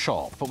above the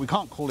shop, but we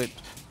can't call it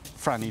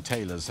Franny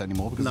Taylor's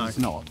anymore because it's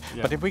not.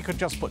 Yeah. But if we could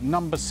just put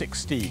number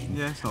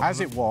 16 as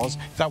it was,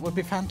 that would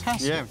be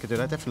fantastic. Yeah, we could do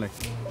that, definitely.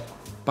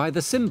 By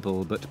the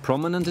simple but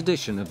prominent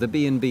addition of the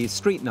B&B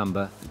street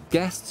number,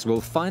 guests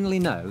will finally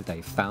know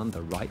they've found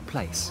the right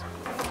place.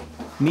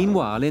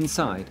 Meanwhile,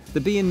 inside, the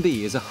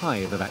B&B is a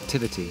hive of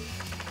activity.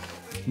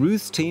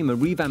 Ruth's team are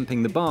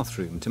revamping the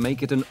bathroom to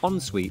make it an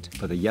ensuite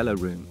for the yellow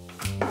room.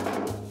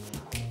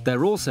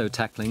 They're also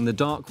tackling the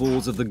dark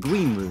walls of the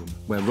green room,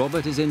 where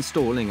Robert is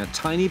installing a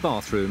tiny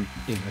bathroom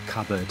in a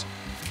cupboard.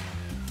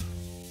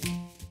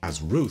 As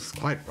Ruth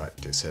quite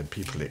rightly said,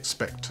 people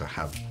expect to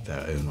have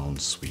their own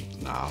ensuite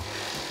now,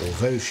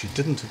 although she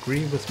didn't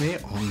agree with me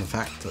on the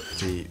fact that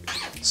the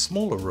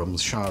smaller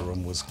room's shower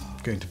room was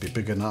going to be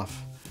big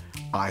enough.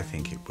 I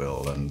think it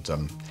will,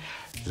 and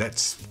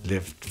let's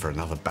live for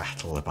another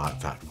battle about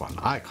that one.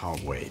 I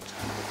can't wait.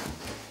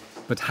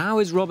 But how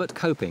is Robert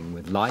coping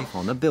with life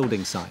on a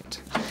building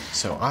site?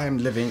 So I'm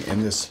living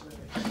in this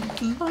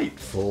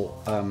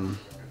delightful,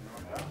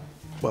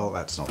 well,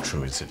 that's not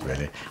true, is it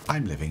really?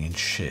 I'm living in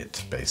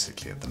shit,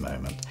 basically, at the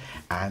moment,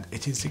 and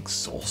it is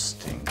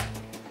exhausting.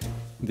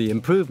 The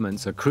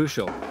improvements are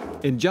crucial.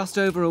 In just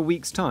over a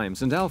week's time,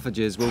 St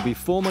Alphage's will be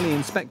formally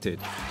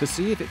inspected to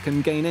see if it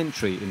can gain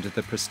entry into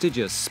the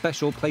prestigious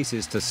Special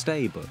Places to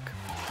Stay book.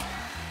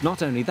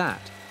 Not only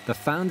that, the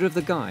founder of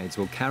the guides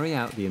will carry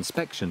out the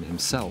inspection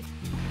himself.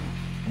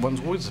 One's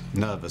always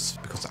nervous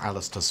because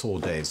Alistair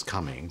Saudet is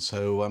coming,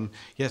 so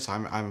yes,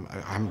 I'm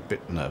a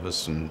bit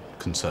nervous and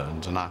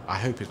concerned, and I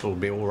hope it'll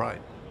be all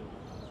right.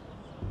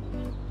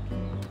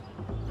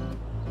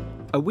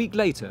 A week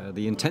later,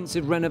 the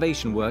intensive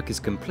renovation work is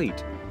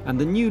complete, and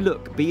the new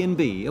look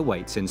B&B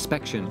awaits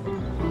inspection.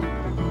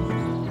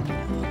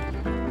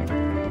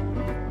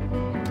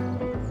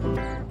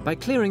 By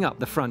clearing up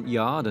the front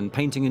yard and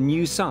painting a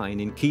new sign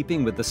in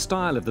keeping with the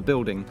style of the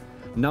building,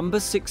 number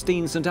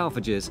 16 St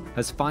Alphage's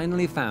has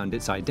finally found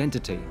its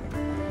identity.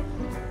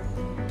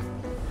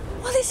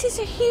 Well, this is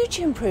a huge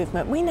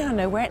improvement. We now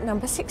know we're at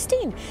number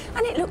 16,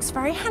 and it looks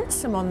very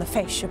handsome on the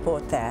fascia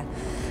board there.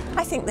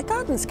 I think the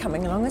garden's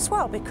coming along as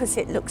well because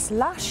it looks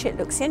lush, it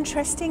looks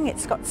interesting,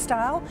 it's got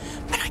style,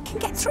 but I can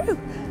get through.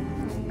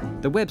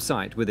 The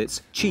website with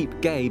its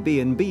cheap gay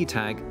B&B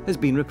tag has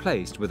been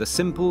replaced with a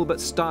simple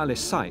but stylish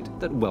site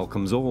that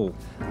welcomes all.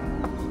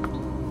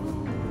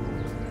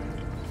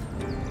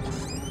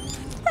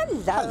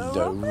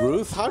 Hello,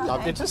 Ruth. How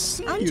lovely to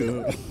see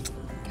you.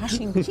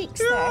 Gushing cheeks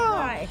there.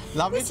 Hi.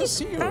 Lovely to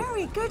see you. This is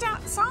very good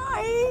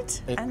outside.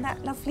 And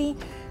that lovely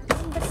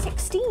number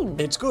 16.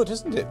 It's good,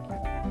 isn't it?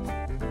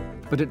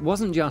 But it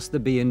wasn't just the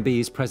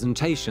B&B's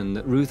presentation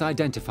that Ruth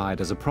identified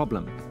as a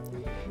problem.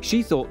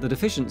 She thought the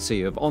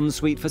deficiency of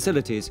en-suite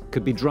facilities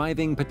could be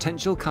driving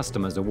potential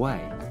customers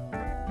away.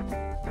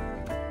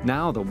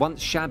 Now the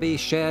once shabby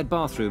shared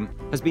bathroom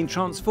has been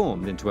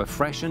transformed into a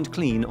fresh and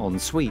clean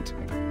en-suite.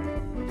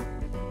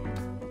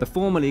 The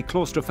formerly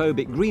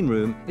claustrophobic green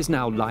room is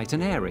now light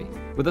and airy,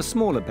 with a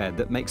smaller bed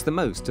that makes the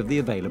most of the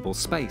available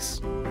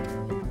space.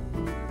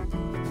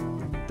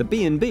 The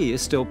B&B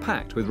is still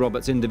packed with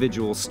Robert's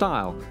individual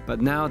style,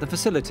 but now the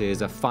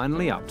facilities are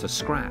finally up to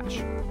scratch.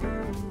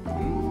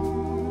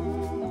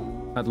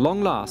 At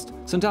long last,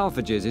 St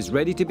Alphage's is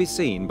ready to be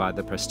seen by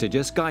the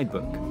prestigious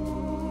guidebook.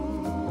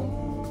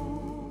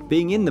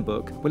 Being in the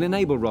book will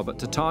enable Robert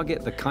to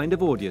target the kind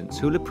of audience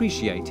who'll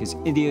appreciate his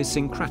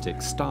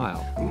idiosyncratic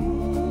style.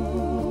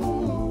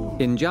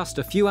 In just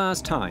a few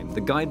hours' time,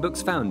 the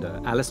guidebook's founder,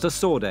 Alistair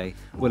Saudet,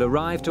 will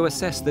arrive to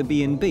assess the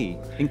B&B,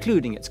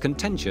 including its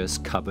contentious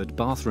cupboard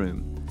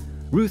bathroom.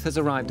 Ruth has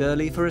arrived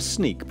early for a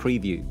sneak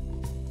preview.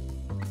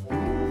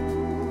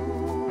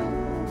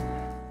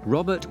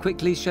 Robert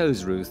quickly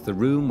shows Ruth the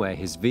room where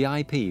his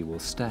VIP will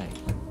stay.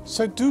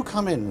 So do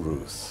come in,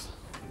 Ruth.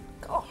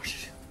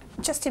 Gosh,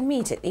 just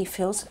immediately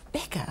feels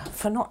bigger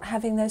for not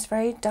having those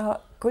very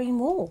dark green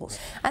walls.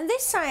 And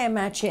this, I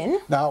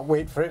imagine... Now,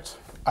 wait for it.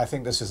 I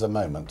think this is the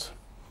moment.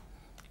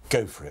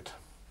 Go for it.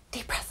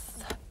 Deep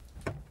breath.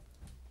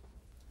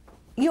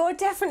 You're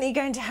definitely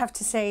going to have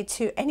to say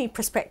to any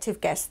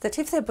prospective guest that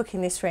if they're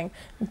booking this ring,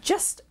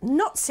 just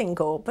not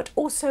single, but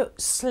also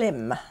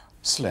slim.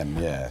 Slim,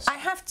 yes. I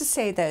have to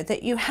say, though,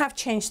 that you have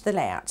changed the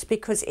layout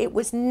because it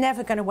was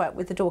never going to work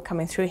with the door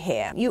coming through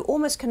here. You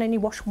almost can only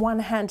wash one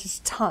hand at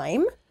a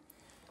time.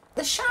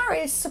 The shower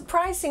is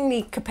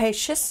surprisingly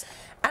capacious,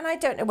 and I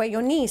don't know where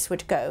your knees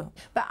would go,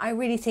 but I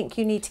really think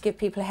you need to give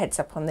people a heads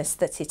up on this,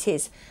 that it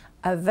is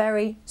a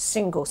very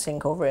single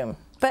room.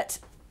 But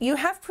you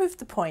have proved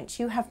the point.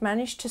 You have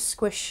managed to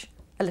squish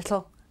a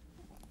little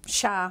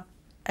shower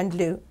and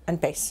loo and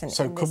basin.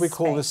 So could we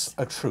call this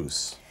a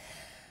truce?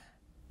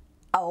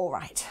 All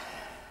right.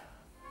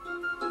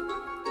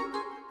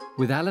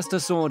 With Alistair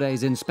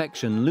Saudet's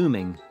inspection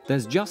looming,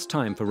 there's just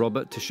time for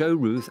Robert to show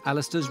Ruth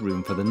Alistair's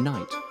room for the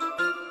night.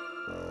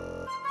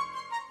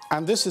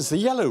 And this is the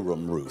yellow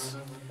room, Ruth.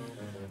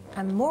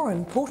 And more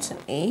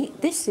importantly,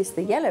 this is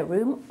the yellow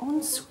room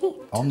en suite.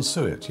 En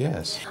suite,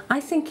 yes. I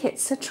think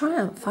it's a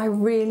triumph. I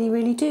really,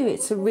 really do.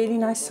 It's a really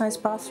nice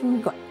sized bathroom.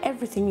 You've got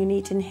everything you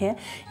need in here.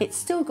 It's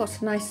still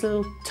got a nice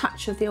little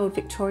touch of the old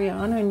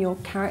Victoriana in your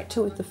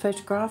character with the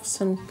photographs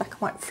and black and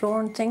white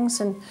floor and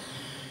things. And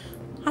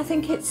I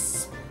think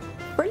it's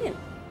brilliant.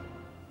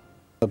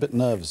 A bit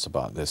nervous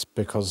about this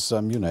because,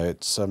 you know,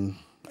 it's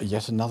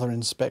yet another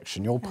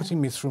inspection. You're putting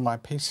me through my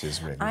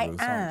paces, really,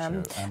 Ruth,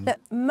 aren't you? But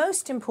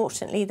most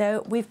importantly,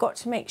 though, we've got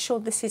to make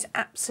sure this is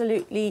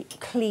absolutely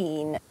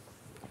clean.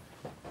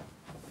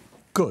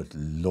 Good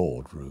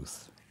Lord,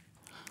 Ruth.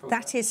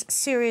 That is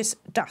serious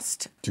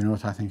dust. Do you know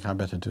what I think I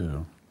better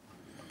do?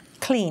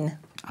 Clean.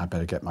 I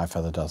better get my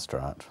feather duster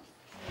out.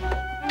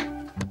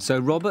 So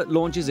Robert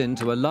launches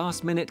into a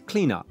last-minute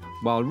clean-up,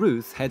 while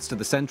Ruth heads to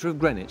the centre of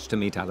Greenwich to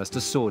meet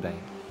Alistair Saudet.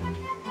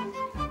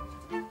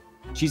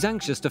 She's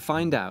anxious to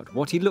find out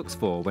what he looks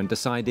for when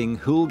deciding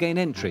who'll gain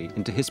entry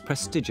into his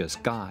prestigious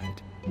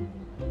guide.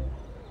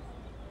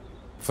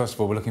 First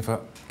of all, we're looking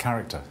for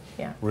character,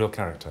 real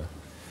character,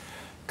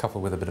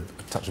 coupled with a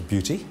touch of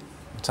beauty,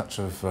 a touch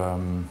of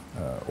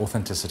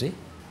authenticity.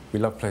 We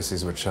love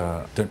places which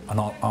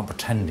aren't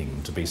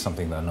pretending to be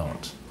something they're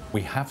not.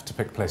 We have to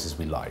pick places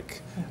we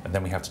like, and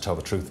then we have to tell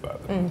the truth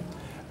about them.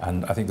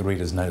 And I think the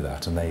readers know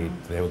that, and they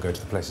will go to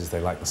the places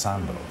they like the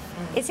sound of.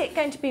 Is it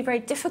going to be very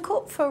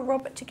difficult for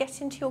Robert to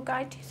get into your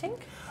guide, do you think?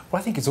 Well,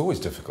 I think it's always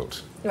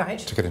difficult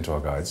to get into our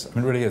guides. I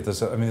mean, really,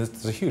 there's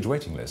a huge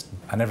waiting list,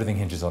 and everything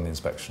hinges on the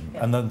inspection.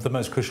 Yeah. And the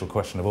most crucial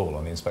question of all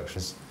on the inspection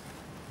is,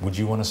 would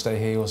you want to stay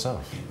here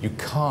yourself? You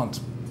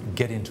can't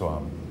get into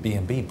our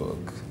B&B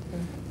book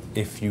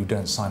if you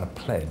don't sign a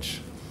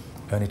pledge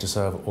only to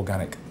serve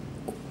organic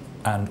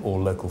and/or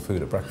local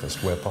food at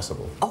breakfast where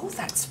possible. Oh,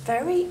 that's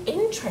very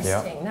interesting.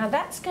 Yeah. Now,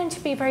 that's going to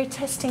be very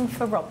testing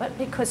for Robert,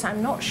 because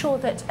I'm not sure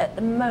that at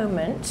the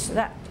moment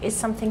that is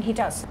something he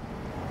does.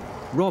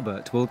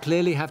 Robert will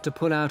clearly have to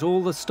pull out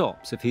all the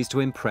stops if he's to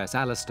impress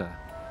Alistair,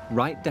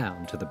 right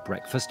down to the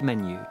breakfast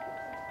menu.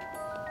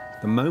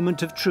 The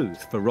moment of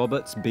truth for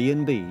Robert's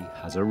B&B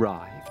has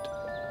arrived.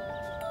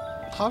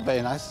 Hi,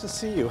 very nice to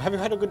see you. Have you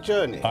had a good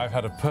journey? I've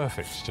had a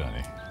perfect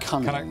journey.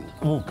 Come in.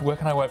 Where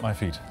can I wipe my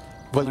feet?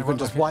 Well, you can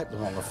just wipe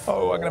them on the floor.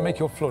 Oh, I'm going to make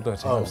your floor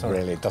dirty. Oh,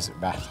 really? Does it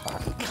matter?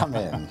 Come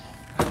in.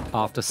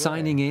 After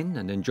signing in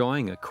and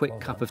enjoying a quick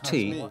cup of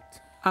tea,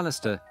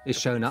 Alistair is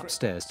shown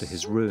upstairs to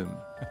his room.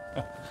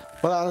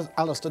 Well,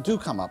 Alistair, do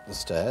come up the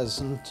stairs,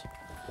 and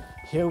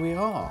here we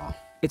are.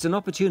 It's an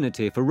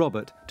opportunity for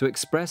Robert to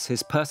express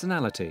his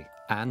personality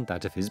and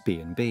that of his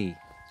B&B.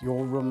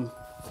 Your room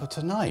for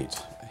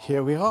tonight.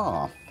 Here we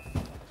are.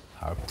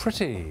 How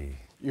pretty.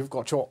 You've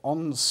got your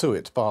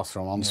ensuite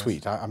bathroom,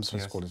 ensuite. Yes. I'm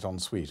supposed to call it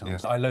ensuite.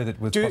 Yes, I loathe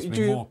it with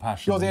possibly more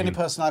passion. You're the only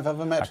person I've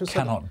ever met who said it.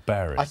 I cannot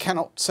bear it. I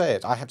cannot say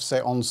it. I have to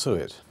say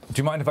ensuite. Do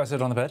you mind if I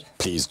sit on the bed?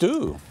 Please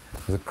do.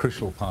 The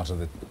crucial part of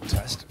the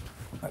test.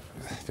 It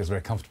feels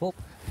very comfortable.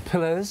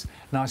 Pillows.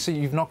 Now, I see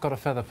you've not got a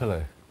feather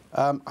pillow.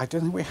 I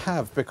don't think we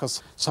have,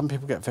 because some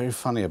people get very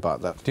funny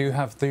about that. Do you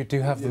have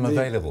them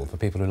available for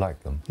people who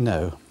like them?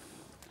 No.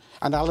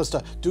 And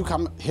Alistair, do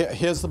come.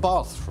 Here's the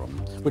bathroom,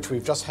 which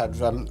we've just had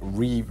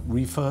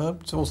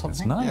refurbed or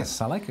something. It's nice.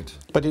 Yes. I like it.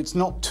 But it's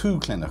not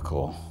too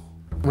clinical.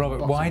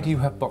 Robert, why do you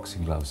have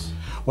boxing gloves?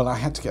 Well, I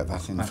had to get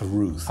that in for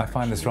Ruth. I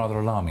find this rather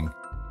alarming.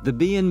 The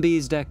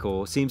B&B's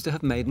decor seems to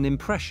have made an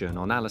impression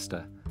on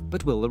Alistair,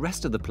 but will the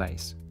rest of the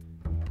place?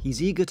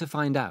 He's eager to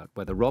find out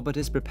whether Robert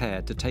is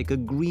prepared to take a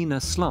greener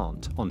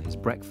slant on his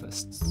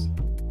breakfasts.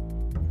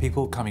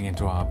 People coming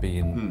into our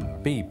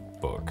B&B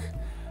book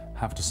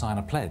have to sign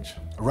a pledge.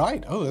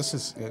 Right. Oh, this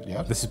is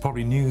yeah. This is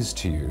probably news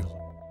to you.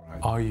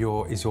 Right.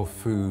 Is your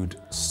food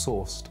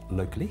sourced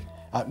locally?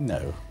 No.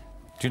 Do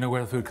you know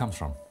where the food comes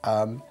from?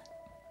 I'm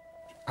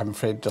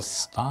afraid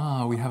just.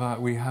 We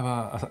have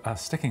a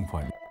sticking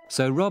point.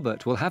 So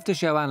Robert will have to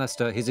show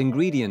Alistair his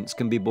ingredients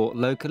can be bought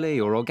locally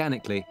or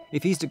organically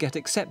if he's to get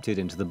accepted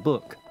into the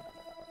book.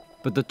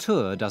 But the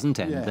tour doesn't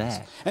end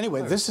there.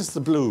 Anyway, this is the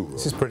blue room.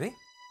 This is pretty.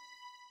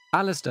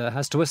 Alistair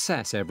has to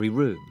assess every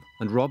room,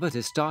 and Robert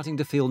is starting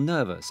to feel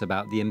nervous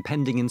about the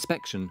impending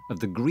inspection of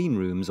the green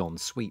room's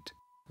ensuite.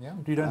 Yeah,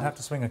 you don't have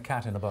to swing a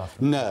cat in a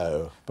bathroom.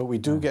 No, but we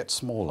do get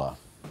smaller.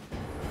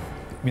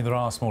 I mean, there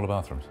are smaller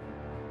bathrooms.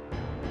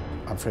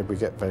 I'm afraid we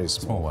get very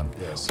small. Small one.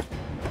 Yes.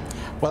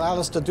 Well,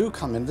 Alistair, do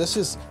come in. This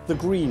is the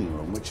green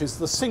room, which is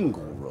the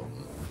single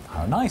room.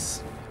 How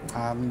nice.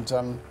 And,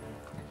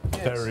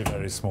 yes. Very,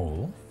 very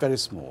small. Very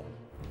small.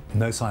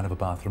 No sign of a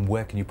bathroom.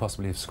 Where can you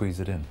possibly have squeezed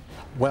it in?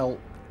 Well,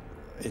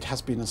 it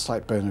has been a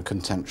slight bone of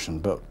contention,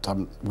 but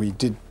we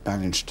did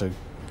manage to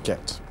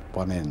get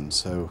one in,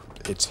 so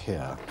it's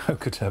here. Oh,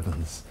 good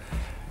heavens.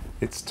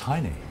 It's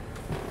tiny.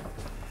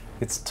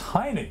 It's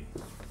tiny.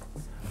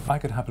 I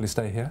could happily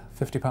stay here,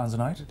 £50 a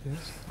night. It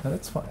is. No,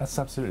 that's fine. That's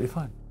absolutely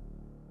fine.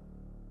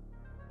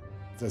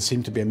 There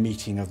seemed to be a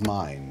meeting of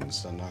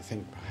minds, and I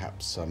think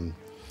perhaps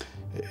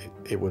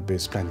it would be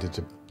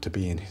splendid to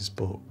be in his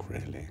book,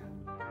 really.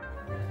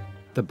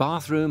 The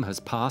bathroom has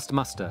passed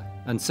muster,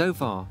 and so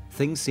far,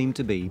 things seem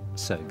to be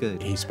so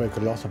good. He spoke a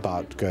lot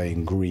about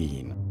going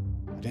green.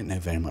 I didn't know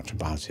very much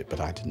about it, but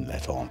I didn't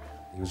let on.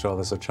 He was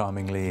rather so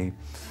charmingly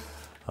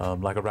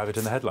like a rabbit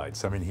in the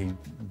headlights. I mean, he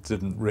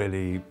didn't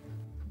really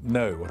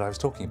know what I was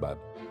talking about.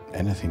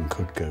 Anything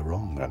could go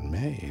wrong and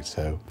may,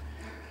 so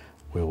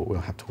we'll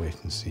have to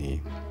wait and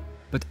see.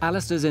 But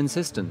Alistair's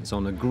insistence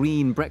on a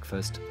green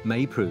breakfast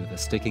may prove a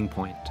sticking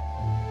point.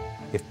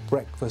 If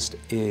breakfast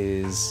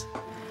is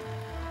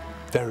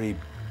very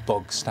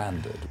bog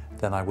standard,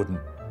 then I wouldn't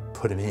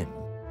put him in.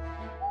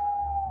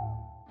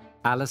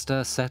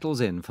 Alistair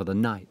settles in for the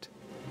night,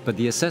 but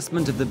the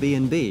assessment of the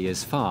B&B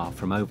is far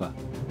from over.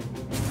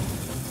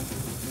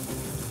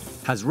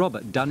 Has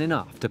Robert done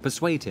enough to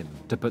persuade him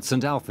to put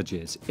St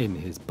Alphage's in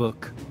his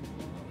book?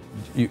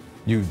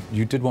 You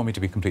did want me to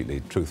be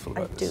completely truthful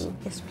about this? I do,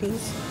 yes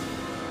please.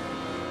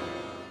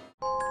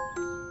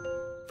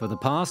 For the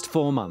past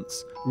 4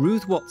 months,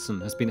 Ruth Watson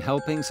has been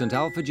helping St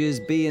Alphage's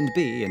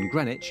B&B in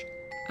Greenwich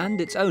and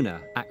its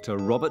owner, actor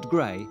Robert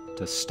Gray,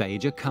 to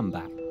stage a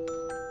comeback.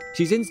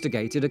 She's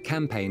instigated a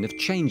campaign of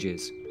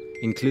changes,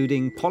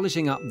 including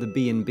polishing up the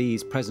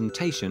B&B's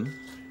presentation,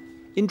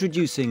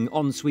 introducing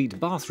ensuite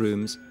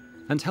bathrooms,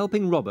 and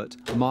helping Robert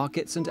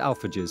market St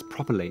Alphage's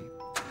properly.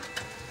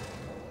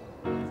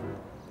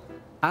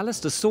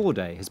 Alistair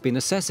Sauday has been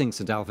assessing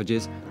St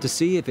Alphage's to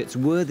see if it's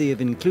worthy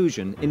of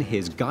inclusion in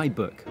his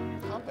guidebook.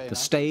 The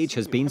stage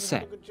has been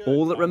set.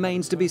 All that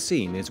remains to be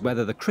seen is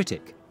whether the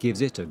critic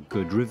gives it a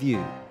good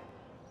review.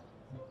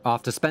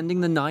 After spending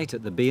the night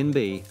at the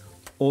B&B,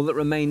 all that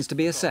remains to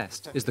be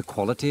assessed is the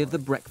quality of the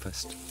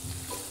breakfast.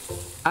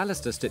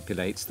 Alistair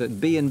stipulates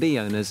that B&B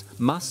owners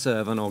must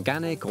serve an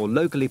organic or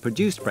locally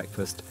produced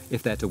breakfast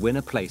if they're to win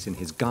a place in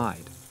his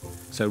guide.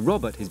 So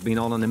Robert has been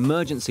on an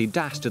emergency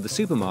dash to the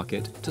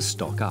supermarket to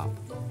stock up.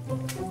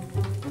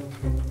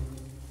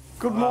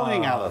 Good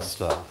morning,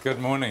 Alistair. Good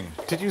morning.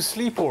 Did you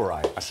sleep all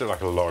right? I slept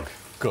like a log.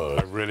 Good.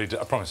 I really did,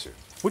 I promise you.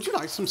 Would you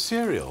like some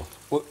cereal?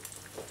 Well,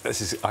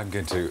 I'm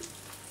going to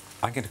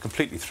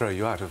completely throw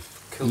you out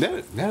of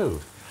kilter. No.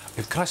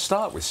 Can I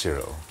start with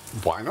cereal?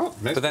 Why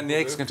not? But then the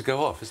egg's going to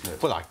go off, isn't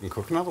it? Well, I can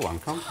cook another one,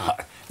 can't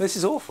I? This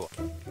is awful.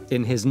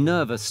 In his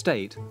nervous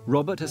state,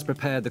 Robert has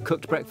prepared the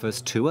cooked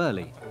breakfast too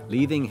early,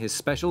 leaving his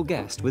special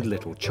guest with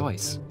little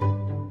choice.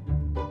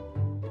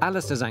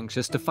 Alistair's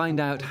anxious to find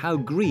out how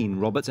green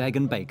Robert's egg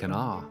and bacon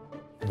are.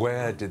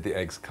 Where did the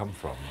eggs come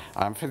from?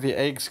 The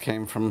eggs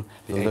came from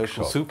the egg local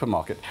shop.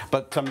 supermarket.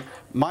 But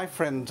my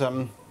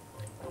friend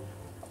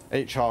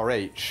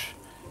HRH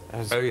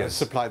has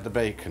supplied the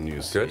bacon,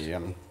 you see.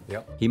 Good.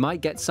 Yep. He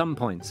might get some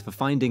points for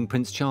finding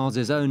Prince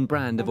Charles's own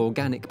brand of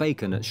organic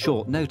bacon at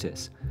short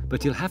notice,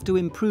 but he'll have to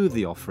improve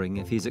the offering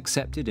if he's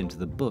accepted into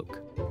the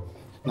book.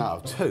 Now,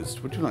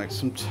 toast. Would you like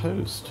some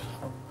toast?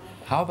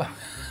 How about...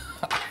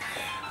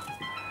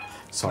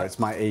 Sorry, it's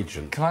my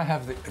agent. Can I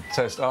have the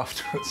toast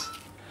afterwards?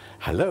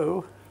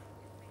 Hello?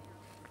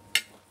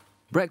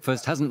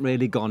 Breakfast hasn't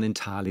really gone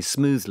entirely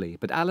smoothly,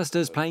 but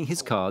Alistair's playing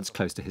his cards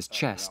close to his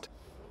chest.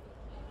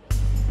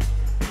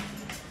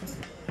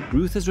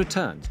 Ruth has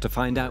returned to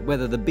find out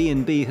whether the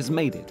B&B has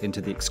made it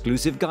into the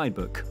exclusive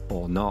guidebook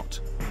or not.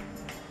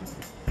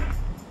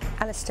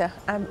 Alistair,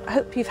 I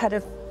hope you've had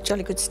a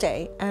jolly good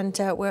stay, and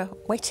we're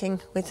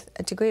waiting with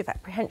a degree of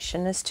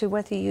apprehension as to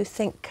whether you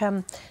think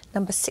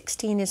number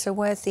 16 is a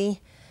worthy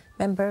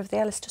member of the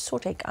Alistair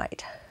Sauday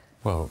Guide.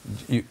 Well,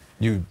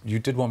 you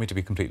did want me to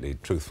be completely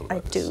truthful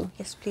about this. I do,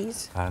 yes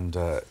please. And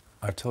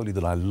I've told you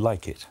that I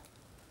like it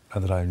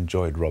and that I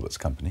enjoyed Robert's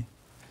company.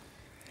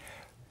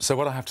 So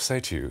what I have to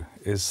say to you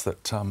is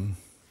that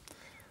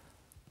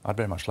I'd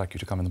very much like you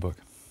to come in the book.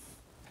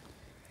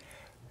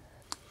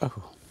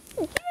 Oh.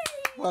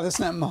 Well,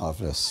 isn't that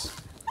marvellous?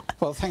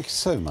 Well, thank you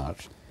so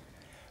much.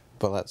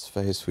 Well, that's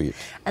very sweet.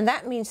 And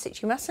that means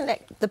that you mustn't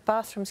let the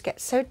bathrooms get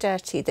so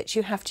dirty that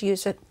you have to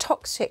use a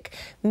toxic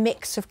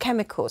mix of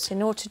chemicals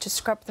in order to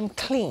scrub them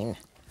clean.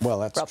 Well,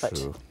 that's Robert.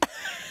 true.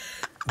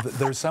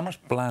 There is so much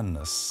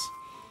blandness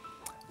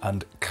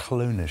and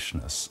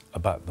clonishness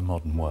about the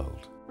modern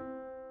world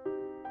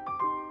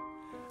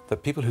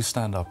that people who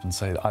stand up and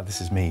say,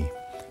 this is me,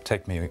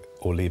 take me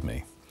or leave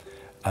me,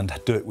 and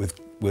do it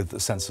with a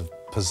sense of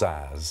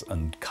pizzazz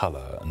and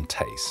colour and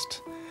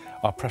taste,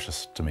 are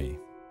precious to me.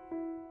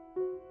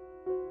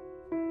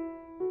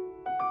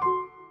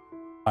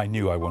 I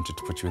knew I wanted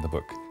to put you in the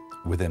book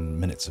within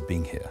minutes of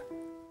being here,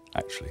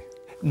 actually.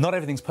 Not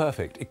everything's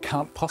perfect. It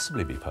can't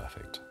possibly be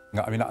perfect.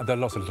 I mean, there are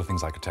lots of little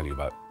things I could tell you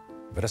about,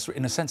 but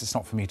in a sense, it's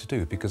not for me to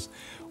do, because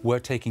we're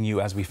taking you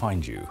as we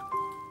find you.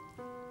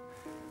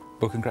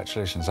 Well,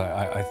 congratulations,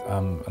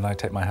 and I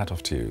take my hat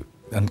off to you.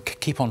 And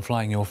keep on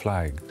flying your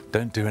flag.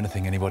 Don't do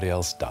anything anybody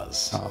else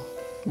does. Oh,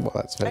 well,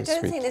 that's very sweet.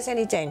 I don't think there's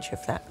any danger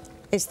of that,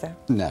 is there?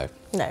 No.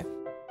 No.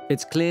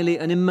 It's clearly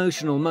an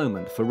emotional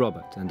moment for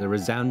Robert and a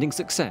resounding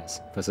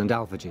success for St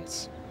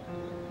Alphage's.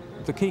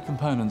 The key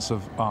components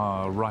of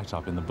our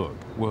write-up in the book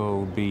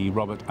will be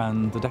Robert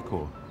and the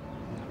decor,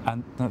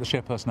 and the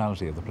sheer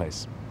personality of the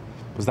place,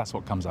 because that's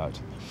what comes out.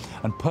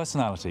 And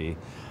personality,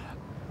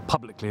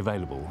 publicly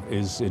available,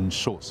 is in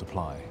short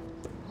supply.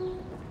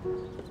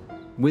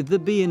 With the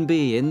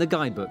B&B in the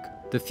guidebook,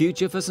 the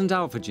future for St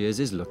Alphage's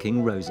is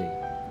looking rosy.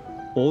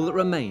 All that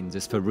remains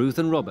is for Ruth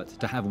and Robert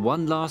to have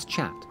one last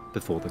chat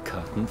before the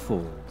curtain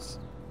falls.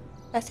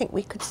 I think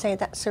we could say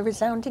that's a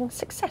resounding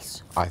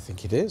success. I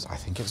think it is. I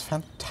think it's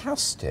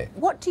fantastic.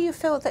 What do you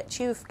feel that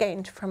you've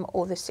gained from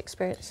all this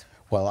experience?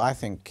 Well, I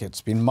think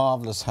it's been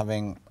marvellous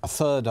having a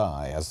third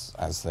eye,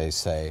 as they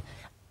say.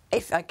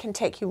 If I can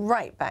take you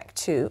right back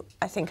to,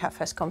 I think, our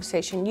first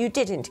conversation, you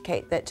did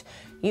indicate that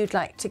you'd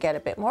like to get a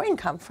bit more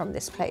income from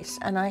this place,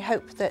 and I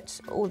hope that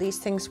all these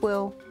things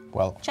will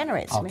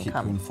generate some income.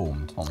 I'll keep you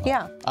informed on that.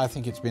 Yeah. I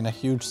think it's been a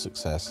huge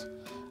success,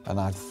 and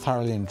I've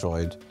thoroughly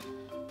enjoyed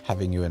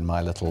having you in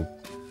my little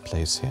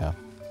place here.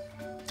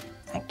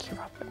 Thank you,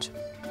 Robert.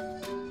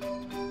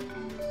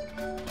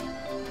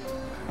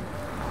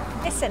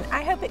 Listen,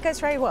 I hope it goes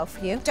very well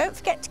for you. Don't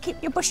forget to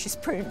keep your bushes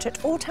pruned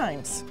at all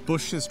times.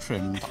 Bushes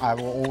trimmed, I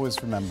will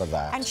always remember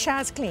that. And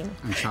showers clean.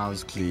 And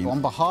showers clean.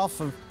 On behalf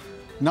of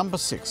number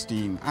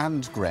 16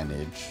 and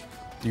Greenwich,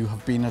 you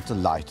have been a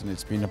delight, and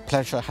it's been a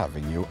pleasure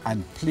having you,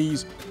 and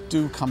please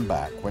do come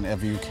back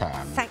whenever you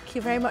can. Thank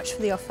you very much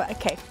for the offer.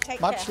 OK, take care.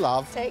 Much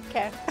love. Take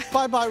care.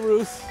 Bye-bye,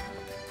 Ruth.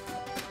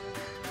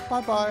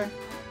 Bye-bye.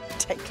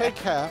 Take care. Take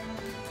care.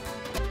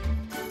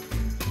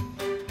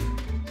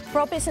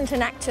 Rob isn't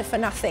an actor for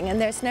nothing,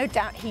 and there's no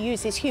doubt he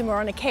uses humour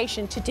on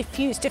occasion to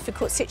diffuse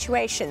difficult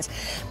situations.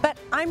 But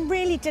I'm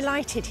really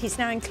delighted he's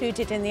now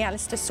included in the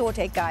Alistair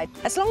Saudet Guide.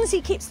 As long as he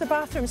keeps the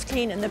bathrooms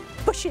clean and the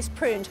bushes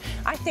pruned,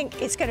 I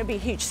think it's going to be a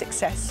huge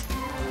success.